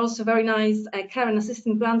you got also very nice care and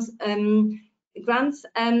assistant grants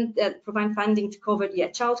that provide funding to cover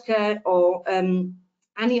childcare or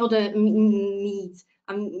any other needs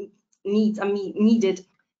needed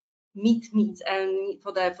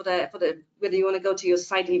for the whether you want to go to your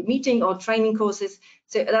society meeting or training courses.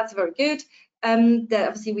 So that's very good. That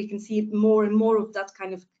obviously we can see more and more of that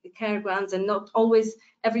kind of care grants, and not always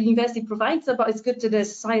every university provides that, but it's good to the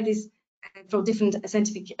societies from different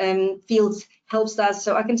scientific fields helps us.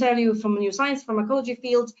 So I can tell you from neuroscience pharmacology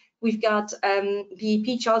field, we've got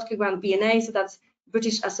BEP childcare grant, BNA, so that's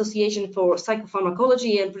British Association for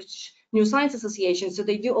Psychopharmacology, and British Neuroscience Association. So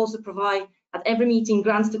they do also provide at every meeting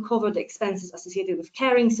grants to cover the expenses associated with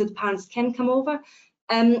caring, so the parents can come over.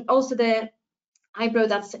 Also the IBRO,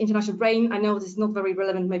 that's International Brain. I know this is not very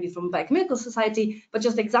relevant maybe from Biochemical Society, but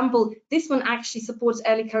just example, this one actually supports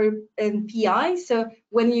early career PI. So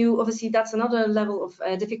when you, obviously that's another level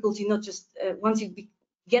of difficulty, not just once you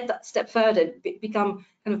get that step further, become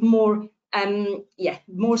kind of more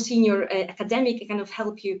more senior academic, it kind of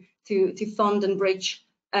help you to fund and bridge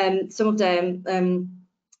some of the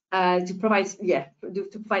to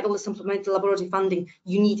provide all the supplemental laboratory funding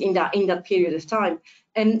you need in that period of time.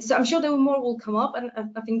 And so I'm sure there more will come up, and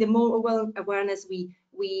I think the more awareness we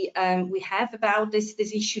have about this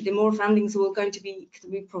issue, the more fundings will going to be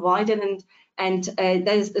provided, and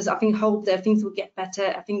there's I think hope that things will get better.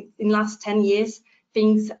 I think in the last 10 years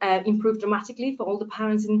things improved dramatically for all the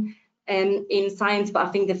parents in science, but I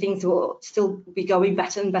think the things will still be going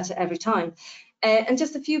better and better every time. And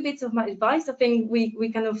just a few bits of my advice. I think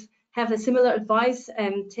we kind of have a similar advice,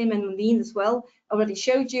 Tim and Manveen as well already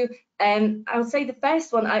showed you. I would say the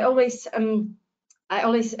first one, I always say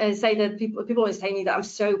that people always tell me that I'm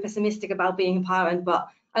so pessimistic about being a parent, but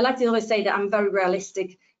I like to always say that I'm very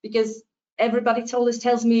realistic, because everybody always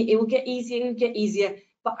tells me it will get easier,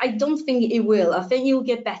 but I don't think it will. I think you'll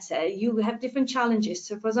get better. You have different challenges.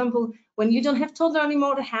 So for example, when you don't have toddler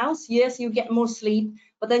anymore at the house, yes, you get more sleep,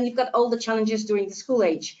 but then you've got all the challenges during the school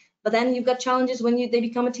age. But then you've got challenges when they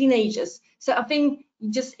become teenagers. So I think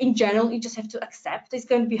just in general, you just have to accept it's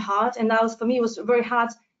going to be hard. And that was, for me, it was very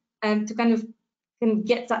hard to kind of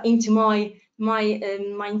get that into my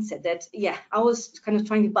mindset that, yeah, I was kind of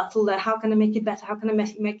trying to battle that. How can I make it better? How can I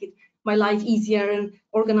make it my life easier and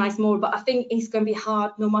organize more? But I think it's going to be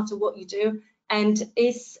hard no matter what you do. And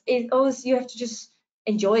it's always, you have to just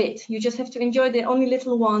enjoy it. You just have to enjoy the only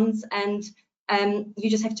little ones, and you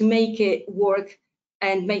just have to make it work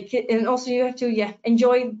and make it. And also you have to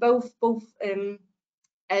enjoy both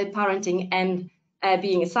parenting and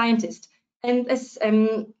being a scientist. And as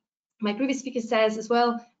my previous speaker says as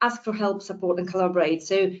well, ask for help, support, and collaborate.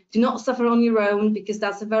 So do not suffer on your own, because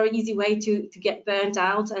that's a very easy way to get burnt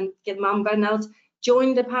out and get mum burnout.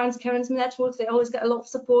 Join the parents' carers networks. They always get a lot of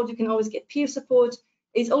support. You can always get peer support.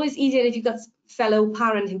 It's always easier if you've got fellow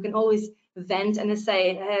parent who can always vent and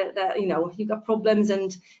say that, you know, you've got problems.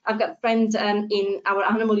 And I've got friends in our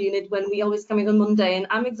animal unit, when we always come in on Monday and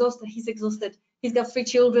I'm exhausted, he's exhausted. He's got 3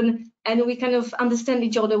 children, and we kind of understand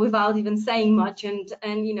each other without even saying much. And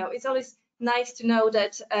you know, it's always nice to know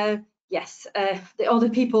that the other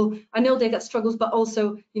people, I know they got struggles, but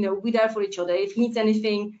also, you know, we're there for each other. If he needs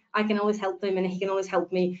anything, I can always help him, and he can always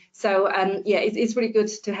help me. So it's really good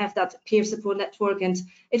to have that peer support network, and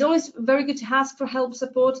it's always very good to ask for help,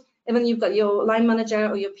 support. And when you've got your line manager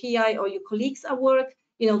or your PI or your colleagues at work,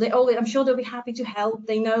 you know, they always, I'm sure they'll be happy to help.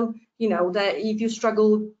 They know, you know, that if you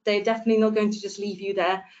struggle, they're definitely not going to just leave you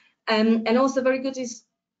there. And also very good is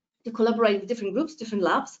to collaborate with different groups, different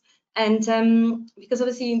labs. And because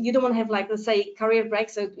obviously you don't want to have, like, let's say, career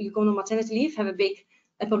breaks, so you go on maternity leave, have a big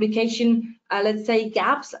publication, let's say,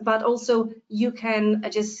 gaps, but also you can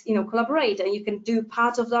just, you know, collaborate, and you can do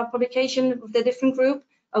part of that publication with a different group,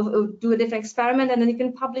 of do a different experiment, and then you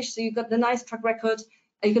can publish. So you've got the nice track record,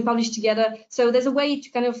 and you can publish together. So there's a way to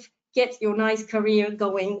kind of get your nice career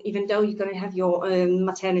going, even though you're going to have your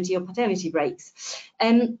maternity or paternity breaks.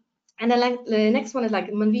 And then the next one is, like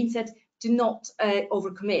Manveen said, do not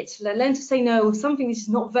overcommit. Learn to say no. Something is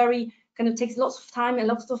not very, kind of takes lots of time and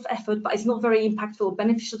lots of effort, but it's not very impactful or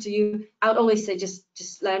beneficial to you. I would always say just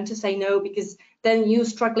learn to say no, because then you're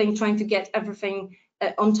struggling trying to get everything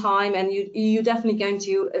on time, and you're definitely going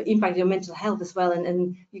to impact your mental health as well,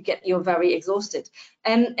 and you're very exhausted.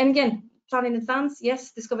 And again, plan in advance.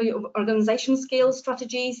 Yes, discover your organization skills,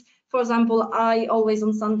 strategies. For example, I always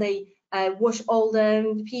on Sunday wash all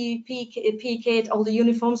the PE kit, all the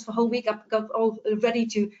uniforms for the whole week. I've got all ready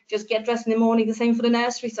to just get dressed in the morning. The same for the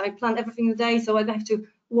nursery, so I plan everything in the day, so I don't have to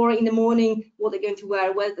worry in the morning what they're going to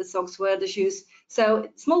wear, where the socks, where the shoes. So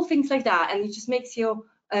small things like that, and it just makes your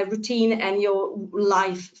routine and your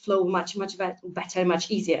life flow much better, much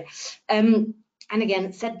easier. And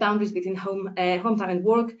again, set boundaries between home time and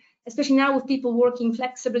work. Especially now with people working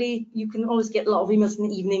flexibly, you can always get a lot of emails in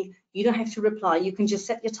the evening. You don't have to reply. You can just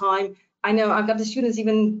set your time. I know I've got the students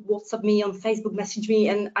even WhatsApp me, on Facebook message me,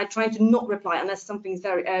 and I try to not reply unless something is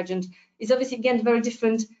very urgent. It's obviously, again, very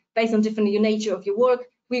different based on your nature of your work.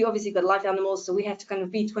 We obviously got live animals, so we have to kind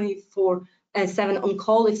of be 24/7 on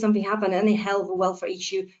call if something happened, any health or welfare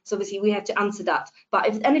issue. So obviously we have to answer that. But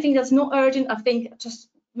if anything that's not urgent, I think just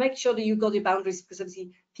make sure that you got your boundaries, because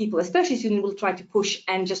obviously people, especially students, will try to push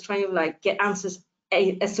and just try to, like, get answers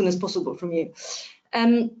as soon as possible from you.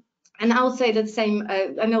 And I would say that the same,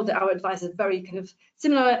 I know that our advice is very kind of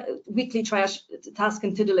similar, weekly triage task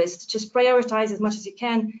and to-do list. Just prioritize as much as you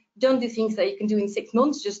can. Don't do things that you can do in 6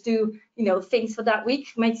 months. Just do, you know, things for that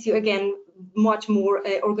week. Makes you, again, much more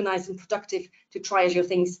organized and productive to triage your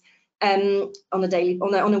things on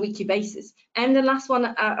a weekly basis. And the last one,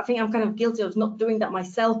 I think I'm kind of guilty of not doing that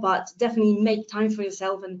myself, but definitely make time for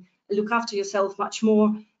yourself and look after yourself much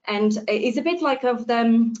more. And it's a bit like of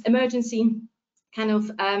the emergency kind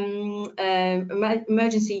of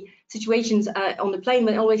emergency situations on the plane,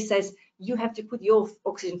 when it always says you have to put your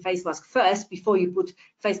oxygen face mask first before you put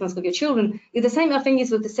face mask of your children. The same, I think,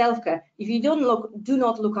 is with the self-care. If you do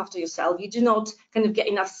not look after yourself, you do not kind of get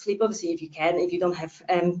enough sleep, obviously, if you can, if you don't have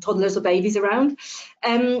toddlers or babies around.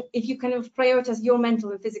 If you kind of prioritize your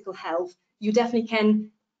mental and physical health, you definitely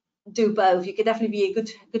can do both. You can definitely be a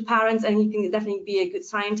good parent, and you can definitely be a good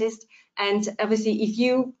scientist. And obviously, if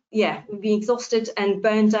you be exhausted and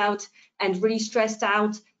burned out and really stressed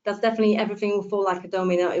out, that's definitely, everything will fall like a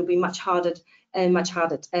domino. It'll be much harder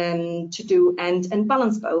to do and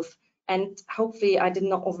balance both. And hopefully I did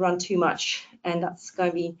not overrun too much, and that's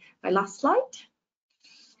going to be my last slide.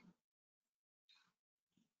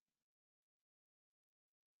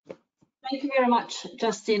 Thank you very much,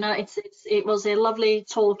 Justyna. It was a lovely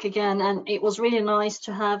talk again, and it was really nice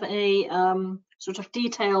to have a sort of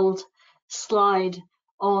detailed slide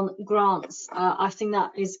on grants. I think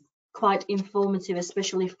that is quite informative,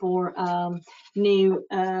 especially for new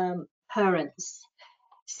parents.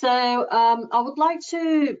 So I would like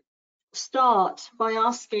to start by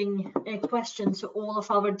asking a question to all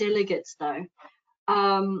of our delegates, though.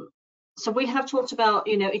 So we have talked about,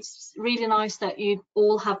 you know, it's really nice that you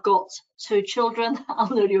all have got 2 children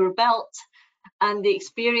under your belt and the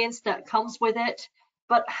experience that comes with it.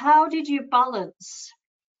 But how did you balance?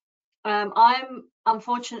 I'm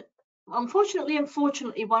unfortunately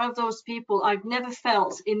one of those people. I've never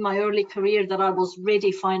felt in my early career that I was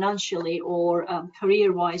ready financially or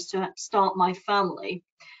career-wise to start my family.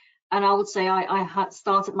 And I would say I had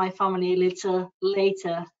started my family a little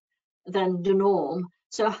later than the norm.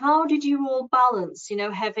 So how did you all balance, you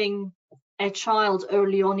know, having a child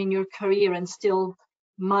early on in your career and still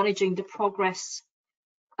managing to progress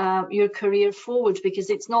your career forward? Because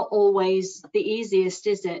it's not always the easiest,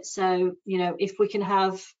 is it? So, you know, if we can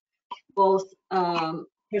have both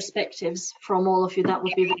perspectives from all of you, that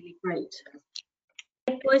would be really great.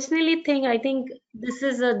 I personally think, I think this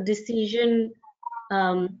is a decision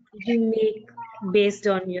you make based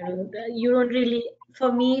on, you know, you don't really, for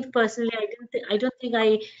me personally, I don't think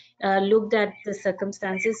I looked at the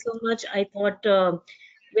circumstances so much. I thought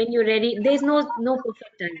when you're ready, there's no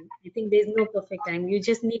perfect time. I think there's no perfect time. You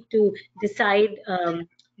just need to decide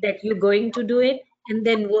that you're going to do it and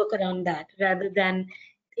then work around that, rather than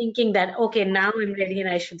thinking that, okay, now I'm ready and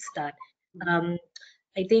I should start.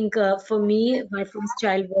 I think for me, my first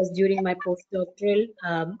child was during my postdoctoral.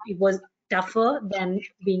 It was tougher than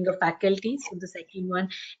being a faculty. So the second one,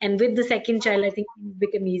 and with the second child, I think things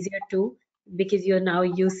become easier too, because you're now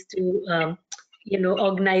used to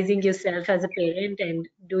organizing yourself as a parent and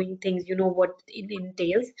doing things, what it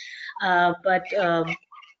entails. But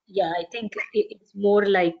yeah, I think it's more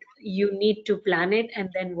like you need to plan it and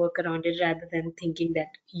then work around it, rather than thinking that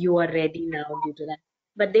you are ready now due to that.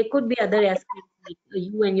 But there could be other aspects, like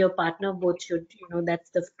you and your partner both should, that's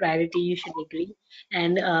the priority, you should agree.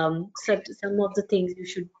 And some of the things you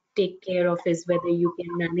should take care of is whether you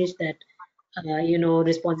can manage that,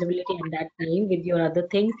 responsibility and that time with your other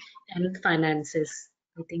things and finances.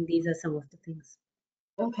 I think these are some of the things.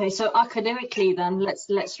 Okay, so academically then,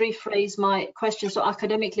 let's rephrase my question. So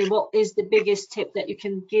academically, what is the biggest tip that you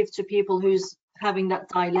can give to people who's having that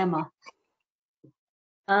dilemma?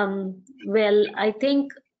 Well, I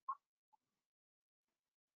think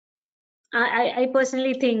I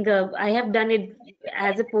personally think I have done it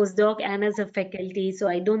as a postdoc and as a faculty, so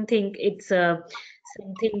I don't think it's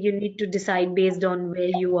something you need to decide based on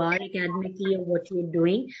where you are academically or what you're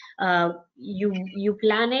doing. You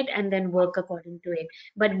plan it and then work according to it.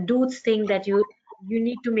 But do think that you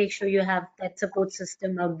need to make sure you have that support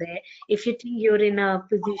system out there. If you think you're in a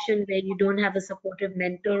position where you don't have a supportive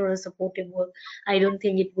mentor or a supportive work, I don't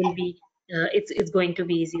think it will be. It's going to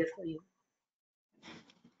be easier for you.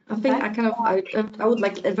 I think I would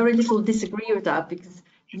like a very little disagree with that, because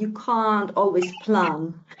you can't always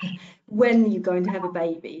plan when you're going to have a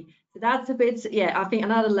baby. So that's a bit, yeah, I think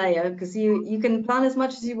another layer, because you can plan as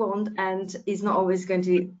much as you want, and it's not always going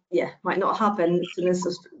to, might not happen as soon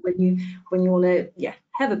as when you want to,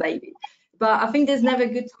 have a baby. But I think there's never a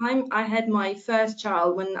good time. I had my first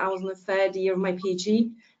child when I was in the third year of my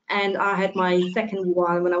PhD, and I had my second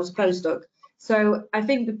one when I was a postdoc. So I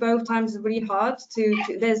think that both times are really hard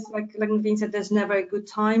there's like Manveen said, there's never a good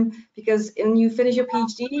time, because when you finish your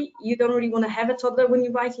PhD, you don't really want to have a toddler when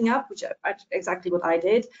you're writing up, which is exactly what I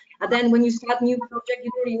did. And then when you start a new project,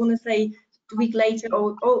 you don't really want to say a week later,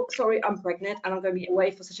 oh, sorry, I'm pregnant and I'm going to be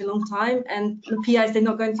away for such a long time. And the PIs, they're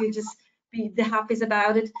not going to just be the happiest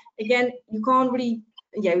about it. Again, you can't really,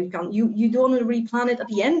 you don't want to really plan it at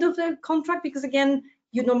the end of the contract, because again,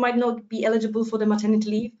 you might not be eligible for the maternity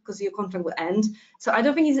leave because your contract will end. So I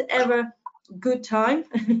don't think it's ever a good time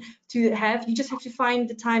to have. You just have to find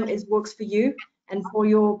the time that works for you and for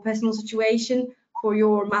your personal situation, for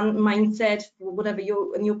your mindset, for whatever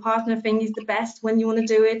your partner think is the best when you want to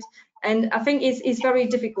do it. And I think it's very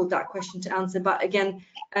difficult, that question to answer. But again,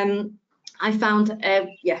 I found,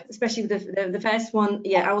 especially the first one,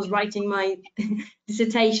 I was writing my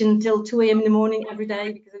dissertation till 2 a.m. in the morning every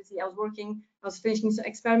day, because I was working, I was finishing some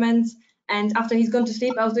experiments, and after he's gone to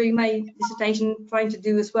sleep, I was doing my dissertation, trying to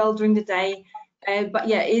do as well during the day. But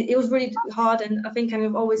yeah, it was really hard, and I think kind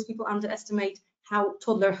of always people underestimate how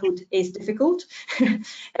toddlerhood is difficult.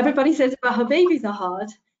 Everybody says about how babies are hard,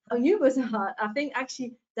 how newborns are hard. I think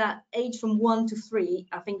actually that age from 1 to 3,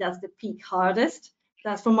 I think that's the peak hardest.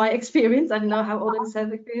 That's from my experience. I don't know how others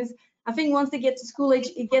have experience. I think once they get to school age,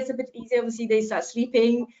 it gets a bit easier. Obviously, they start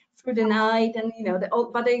sleeping through the night, and there are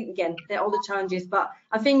all the challenges. But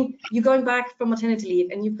I think you're going back from maternity leave,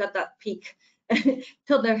 and you've got that peak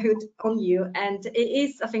toddlerhood on you, and it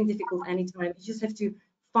is, I think, difficult anytime. You just have to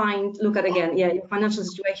look at again, your financial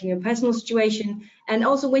situation, your personal situation, and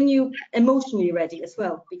also when you emotionally ready as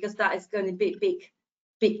well, because that is going to be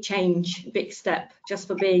big change, big step, just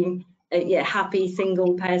for being a happy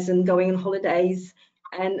single person going on holidays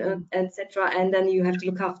and etc. And then you have to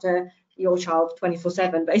look after your child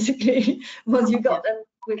 24/7 basically once you got them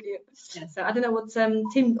with you. Yeah. So I don't know what's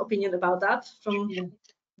Tim's opinion about that from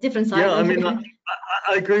different sides. Yeah, I mean,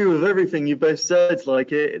 I agree with everything you both said.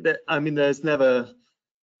 Like I mean, there's never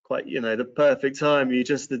quite the perfect time. You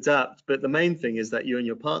just adapt. But the main thing is that you and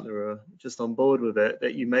your partner are just on board with it,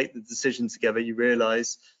 that you make the decision together. You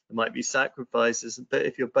realize there might be sacrifices, but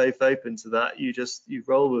if you're both open to that, you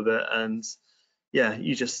roll with it, and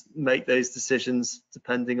you just make those decisions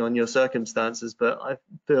depending on your circumstances. But I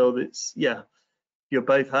feel it's you're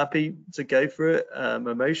both happy to go for it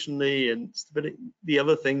emotionally and stability. The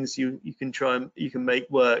other things you can make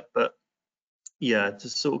work, but to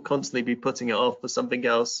sort of constantly be putting it off for something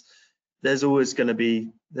else, there's always going to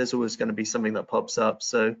be something that pops up.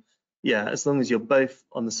 So as long as you're both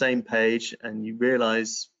on the same page and you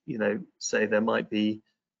realize, say there might be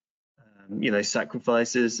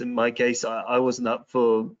sacrifices. In my case, I wasn't up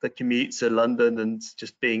for the commute to London and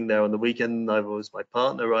just being there on the weekend. Neither was my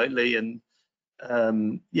partner, rightly, and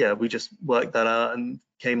we just worked that out and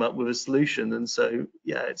came up with a solution. And so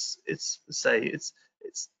it's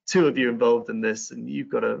two of you involved in this, and you've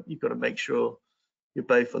got to make sure you're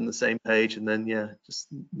both on the same page, and then yeah, just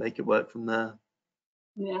make it work from there.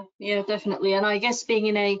 Yeah, definitely. And I guess being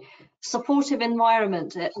in a supportive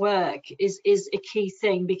environment at work is a key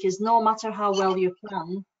thing, because no matter how well you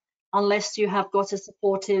plan, unless you have got a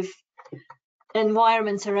supportive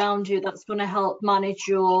environment around you that's going to help manage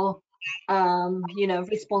your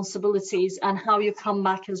responsibilities and how you come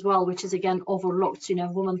back as well, which is again overlooked,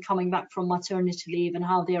 women coming back from maternity leave and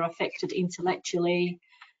how they're affected intellectually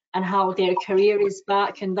and how their career is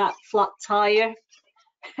back, and that flat tire.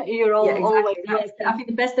 You're all always. Yes, I think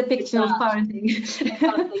the best depiction of parenting.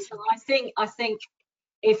 Exactly. So I think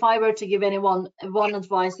if I were to give anyone one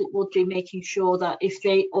advice, it would be making sure that if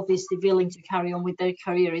they obviously willing to carry on with their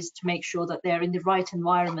career, is to make sure that they're in the right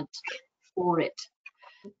environment for it.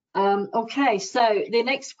 Okay, so the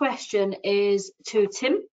next question is to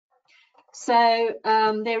Tim. So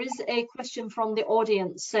there is a question from the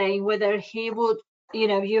audience saying whether he would,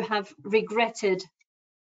 you have regretted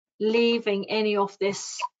leaving any of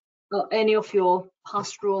this or any of your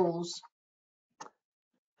past roles.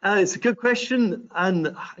 It's a good question,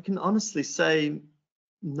 and I can honestly say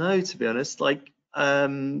no, to be honest. Like, I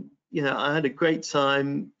had a great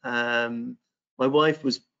time. My wife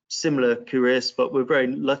was similar careers, but we're very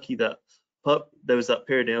lucky that there was that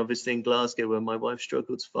period, obviously in Glasgow, where my wife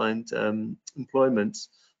struggled to find employment.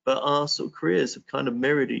 But our sort of careers have kind of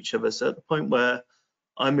mirrored each other. So at the point where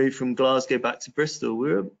I moved from Glasgow back to Bristol,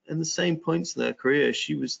 we were in the same points in her career.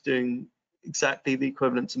 She was doing exactly the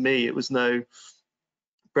equivalent to me. It was no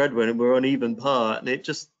breadwinner, we're on even par, and it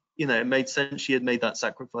just, it made sense. She had made that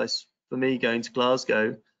sacrifice for me going to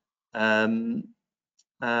Glasgow, and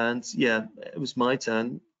yeah, it was my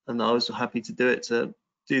turn, and I was happy to do it, to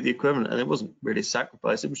do the equivalent. And it wasn't really a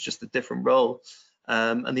sacrifice, it was just a different role.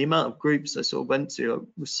 And the amount of groups I sort of went to, I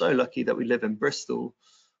was so lucky that we live in Bristol,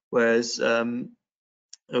 whereas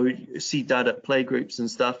we see Dad at play groups and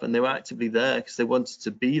stuff, and they were actively there because they wanted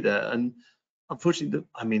to be there. And unfortunately,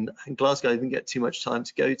 in Glasgow, I didn't get too much time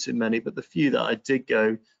to go to many, but the few that I did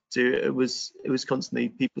go to, it was constantly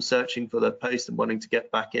people searching for their post and wanting to get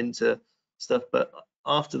back into stuff. But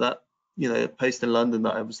after that, post in London,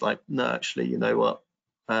 that I was like, no, actually, you know what,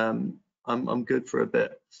 I'm good for a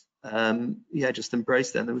bit. Yeah, just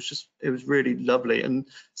embraced it. And it was really lovely. And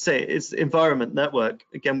say it's environment network.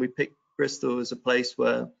 Again, we picked Bristol as a place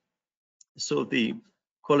where sort of the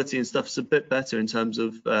quality and stuff is a bit better in terms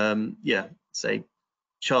of say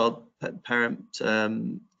child parent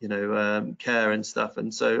care and stuff.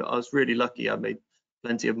 And so I was really lucky. I made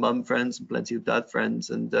plenty of mum friends and plenty of dad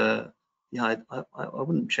friends, and yeah, I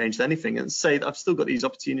wouldn't change anything. And say I've still got these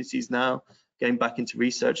opportunities now going back into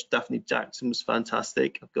research. Daphne Jackson was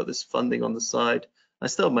fantastic. I've got this funding on the side. I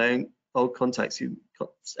still have my own old contacts who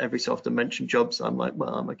every so often mention jobs. I'm like,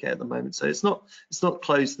 well, I'm okay at the moment. So it's not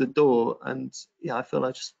closed the door. And yeah, I feel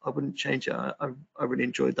I wouldn't change it. I really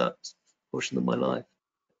enjoyed that portion of my life.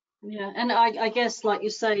 Yeah, and I guess, like you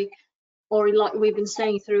say, or like we've been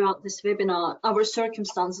saying throughout this webinar, our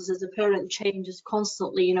circumstances as a parent changes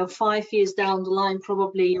constantly. 5 years down the line,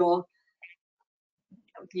 probably your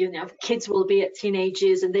kids will be at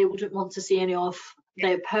teenagers and they wouldn't want to see any of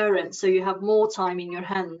their parents, so you have more time in your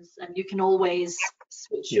hands and you can always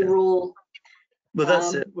switch your role. Well,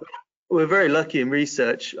 that's it. We're very lucky in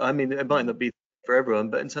research. I mean, it might not be for everyone,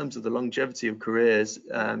 but in terms of the longevity of careers,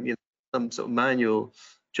 some sort of manual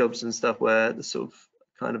jobs and stuff where the sort of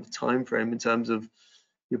kind of time frame in terms of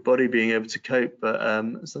your body being able to cope, but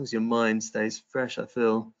as long as your mind stays fresh, I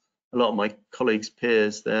feel a lot of my colleagues,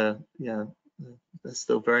 peers, they're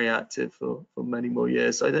still very active for many more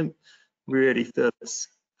years. So I don't really feel it's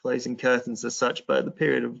closing curtains as such, but at the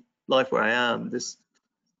period of life where I am, this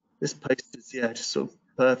post is just sort of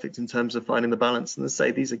perfect in terms of finding the balance. And let's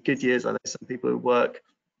say these are good years. I know some people who work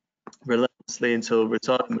relentlessly until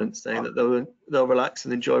retirement, saying that they'll relax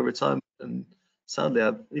and enjoy retirement. And sadly,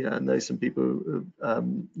 I know some people who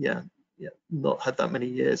not had that many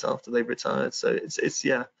years after they've retired. So it's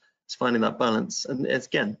finding that balance. And it's,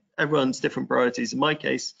 again, everyone's different priorities. In my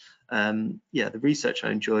case, the research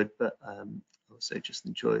I enjoyed, but also just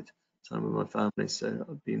enjoyed time with my family. So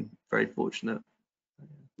I've been very fortunate.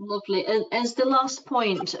 Lovely. And as the last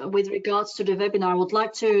point with regards to the webinar, I would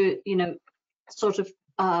like to, sort of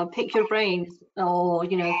pick your brains, or,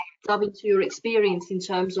 dive into your experience in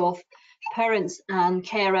terms of parents and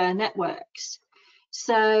carer networks.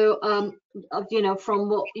 So, from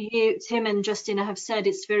what you, Tim and Justyna, have said,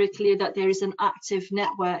 it's very clear that there is an active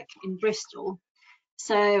network in Bristol.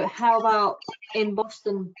 So how about in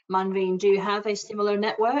Boston, Manveen? Do you have a similar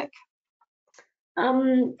network?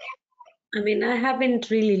 I mean, I haven't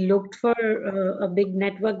really looked for a big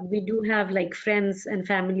network. We do have like friends and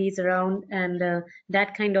families around, and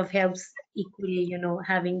that kind of helps equally, you know,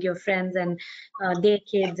 having your friends and their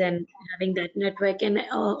kids and having that network. And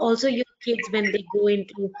also your kids, when they go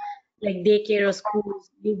into like daycare or schools,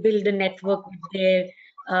 you build a network with their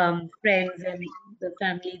friends and the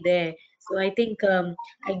family there. So I think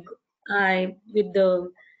with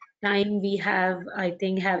the time we have, I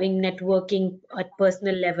think having networking at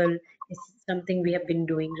personal level is something we have been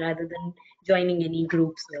doing rather than joining any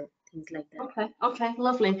groups or things like that. Okay,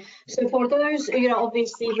 lovely. So for those, you know,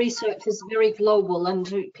 obviously research is very global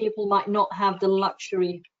and people might not have the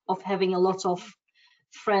luxury of having a lot of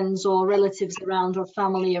friends or relatives around or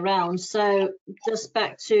family around. So just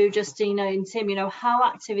back to Justyna and Tim, you know, how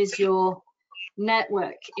active is your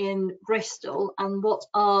network in Bristol and what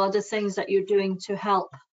are the things that you're doing to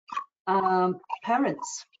help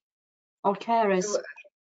parents or carers? So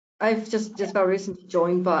I've just very recently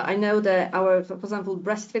joined, but I know that our, for example,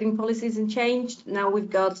 breastfeeding policies have changed. Now we've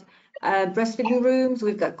got breastfeeding rooms,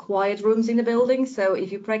 we've got quiet rooms in the building. So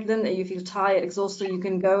if you're pregnant and you feel tired, exhausted, you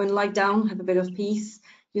can go and lie down, have a bit of peace.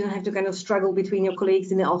 You don't have to kind of struggle between your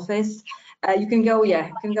colleagues in the office. You can go,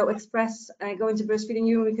 express, go into breastfeeding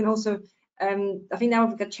room. We can also, I think now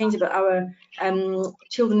we've got changed about our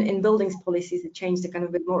children in buildings policies that changed, they're kind of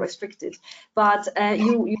a bit more restricted. But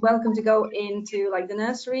you're welcome to go into like the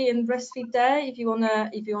nursery and breastfeed there if you wanna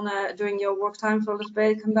during your work time for a little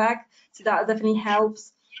bit, come back. So that definitely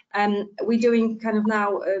helps. We're doing kind of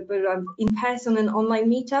now in person and online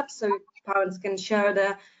meetups, so parents can share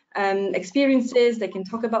their experiences, they can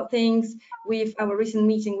talk about things. With our recent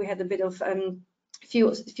meeting, we had a bit of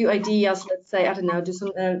few ideas, let's say, I don't know, do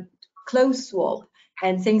some clothes swap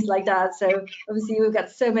and things like that. So obviously we've got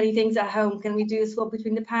so many things at home. Can we do a swap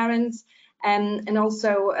between the parents? And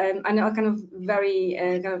also I know I kind of very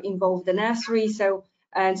kind of involved the nursery, so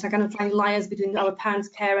I kind of trying to liaise between our parents,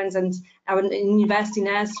 parents, and our university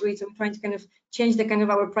nursery. So we're trying to kind of change the kind of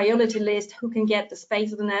our priority list, who can get the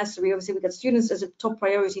space of the nursery. Obviously we've got students as a top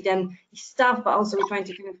priority, then staff, but also we're trying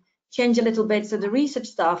to kind of change a little bit so the research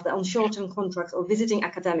staff that on short-term contracts or visiting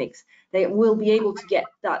academics, they will be able to get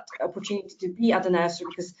that opportunity to be at the nursery,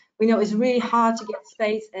 because we know it's really hard to get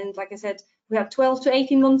space. And like I said, we have 12 to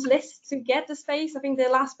 18 months list to get the space. I think the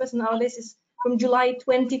last person on our list is from July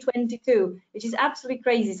 2022, which is absolutely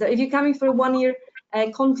crazy. So if you're coming for a 1-year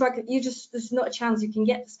contract, there's not a chance you can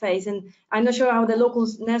get the space. And I'm not sure how the local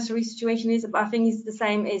nursery situation is, but I think it's the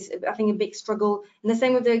same. Is I think a big struggle, and the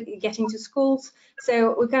same with the getting to schools.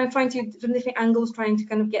 So we're kind of trying to, from different angles, trying to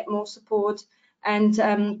kind of get more support. And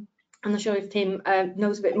I'm not sure if Tim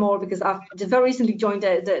knows a bit more, because I've very recently joined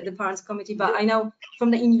the parents committee, but I know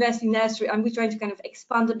from the university nursery, and we're trying to kind of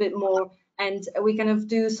expand a bit more, and we kind of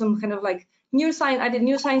do some kind of like neuroscience. I did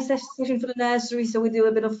neuroscience session for the nursery, so we do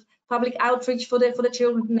a bit of public outreach for the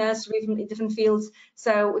children from nursery from different fields.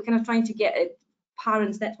 So we're kind of trying to get a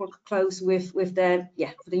parents network close with the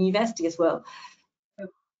for the university as well.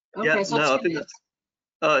 Okay, yeah, so no, I think that's.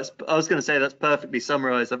 I was going to say that's perfectly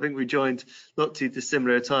summarised. I think we joined not too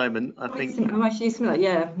dissimilar time, and I think I'm actually similar,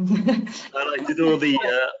 yeah. I like did all the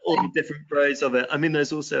different rows of it. I mean,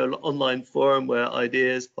 there's also an online forum where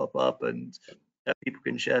ideas pop up and people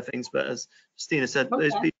can share things. But as Justyna said,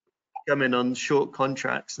 those people come in on short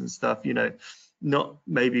contracts and stuff, you know, not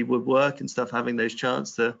maybe with work and stuff, having those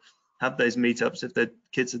chance to have those meetups if their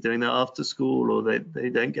kids are doing that after school, or they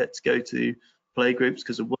don't get to go to play groups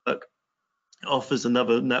because of work, offers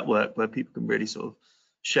another network where people can really sort of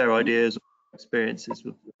share ideas or experiences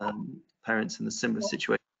with parents in a similar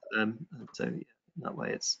situation to them. And so yeah, that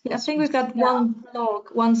way it's I think we've got one blog,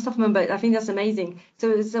 one staff member. I think that's amazing.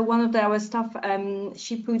 So one of our staff,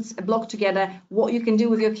 she puts a blog together what you can do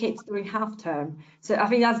with your kids during half term. So I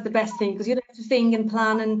think that's the best thing, because you don't have to think and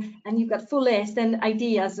plan, and you've got full list and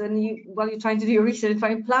ideas, and while you're trying to do your research,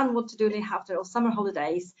 try and plan what to do in half term or summer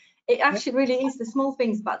holidays. It actually really is the small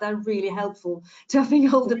things, but they're really helpful to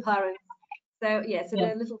having older parents. So yeah, so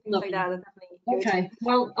the little things like that are definitely good. Okay,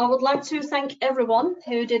 well, I would like to thank everyone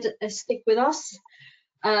who did stick with us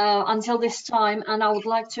until this time, and I would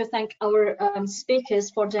like to thank our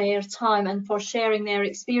speakers for their time and for sharing their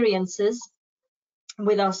experiences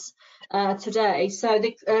with us today. So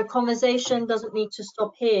the conversation doesn't need to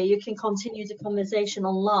stop here. You can continue the conversation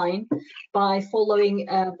online by following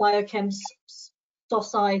Biochem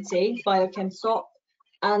Society, Biochem SOC,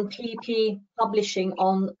 and PP Publishing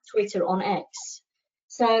on Twitter, on X.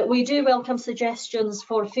 So we do welcome suggestions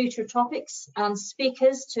for future topics and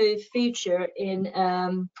speakers to feature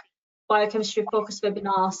in Biochemistry Focus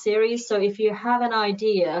webinar series. So if you have an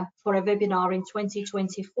idea for a webinar in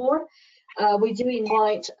 2024, We do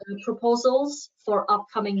invite proposals for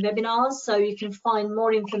upcoming webinars, so you can find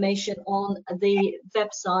more information on the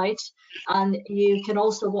website, and you can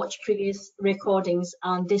also watch previous recordings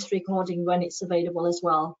and this recording when it's available as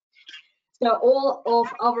well. So all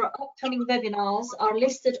of our upcoming webinars are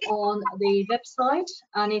listed on the website,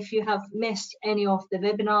 and if you have missed any of the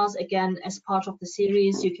webinars, again, as part of the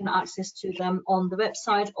series, you can access to them on the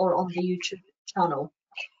website or on the YouTube channel.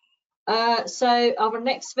 So our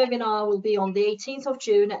next webinar will be on the 18th of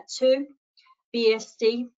June at 2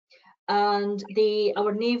 BST, and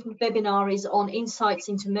our new webinar is on insights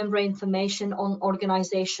into membrane information on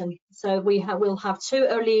organization. So we'll have 2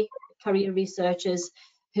 early career researchers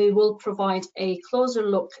who will provide a closer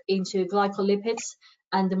look into glycolipids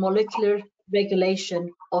and the molecular regulation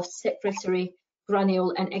of secretory,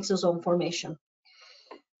 granule and exosome formation.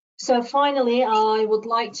 So finally, I would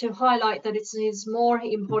like to highlight that it is more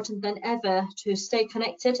important than ever to stay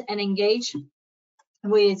connected and engage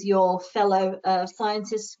with your fellow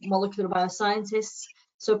scientists, molecular bioscientists.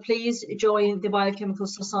 So please join the Biochemical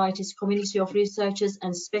Society's community of researchers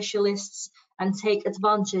and specialists and take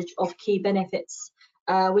advantage of key benefits,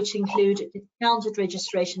 which include discounted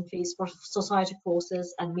registration fees for society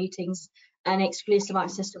courses and meetings and exclusive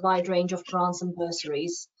access to a wide range of grants and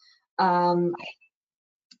bursaries.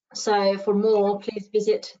 So for more, please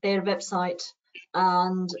visit their website.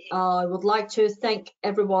 And I would like to thank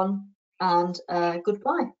everyone, and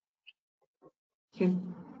goodbye. Thank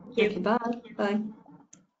you. Bye. Bye.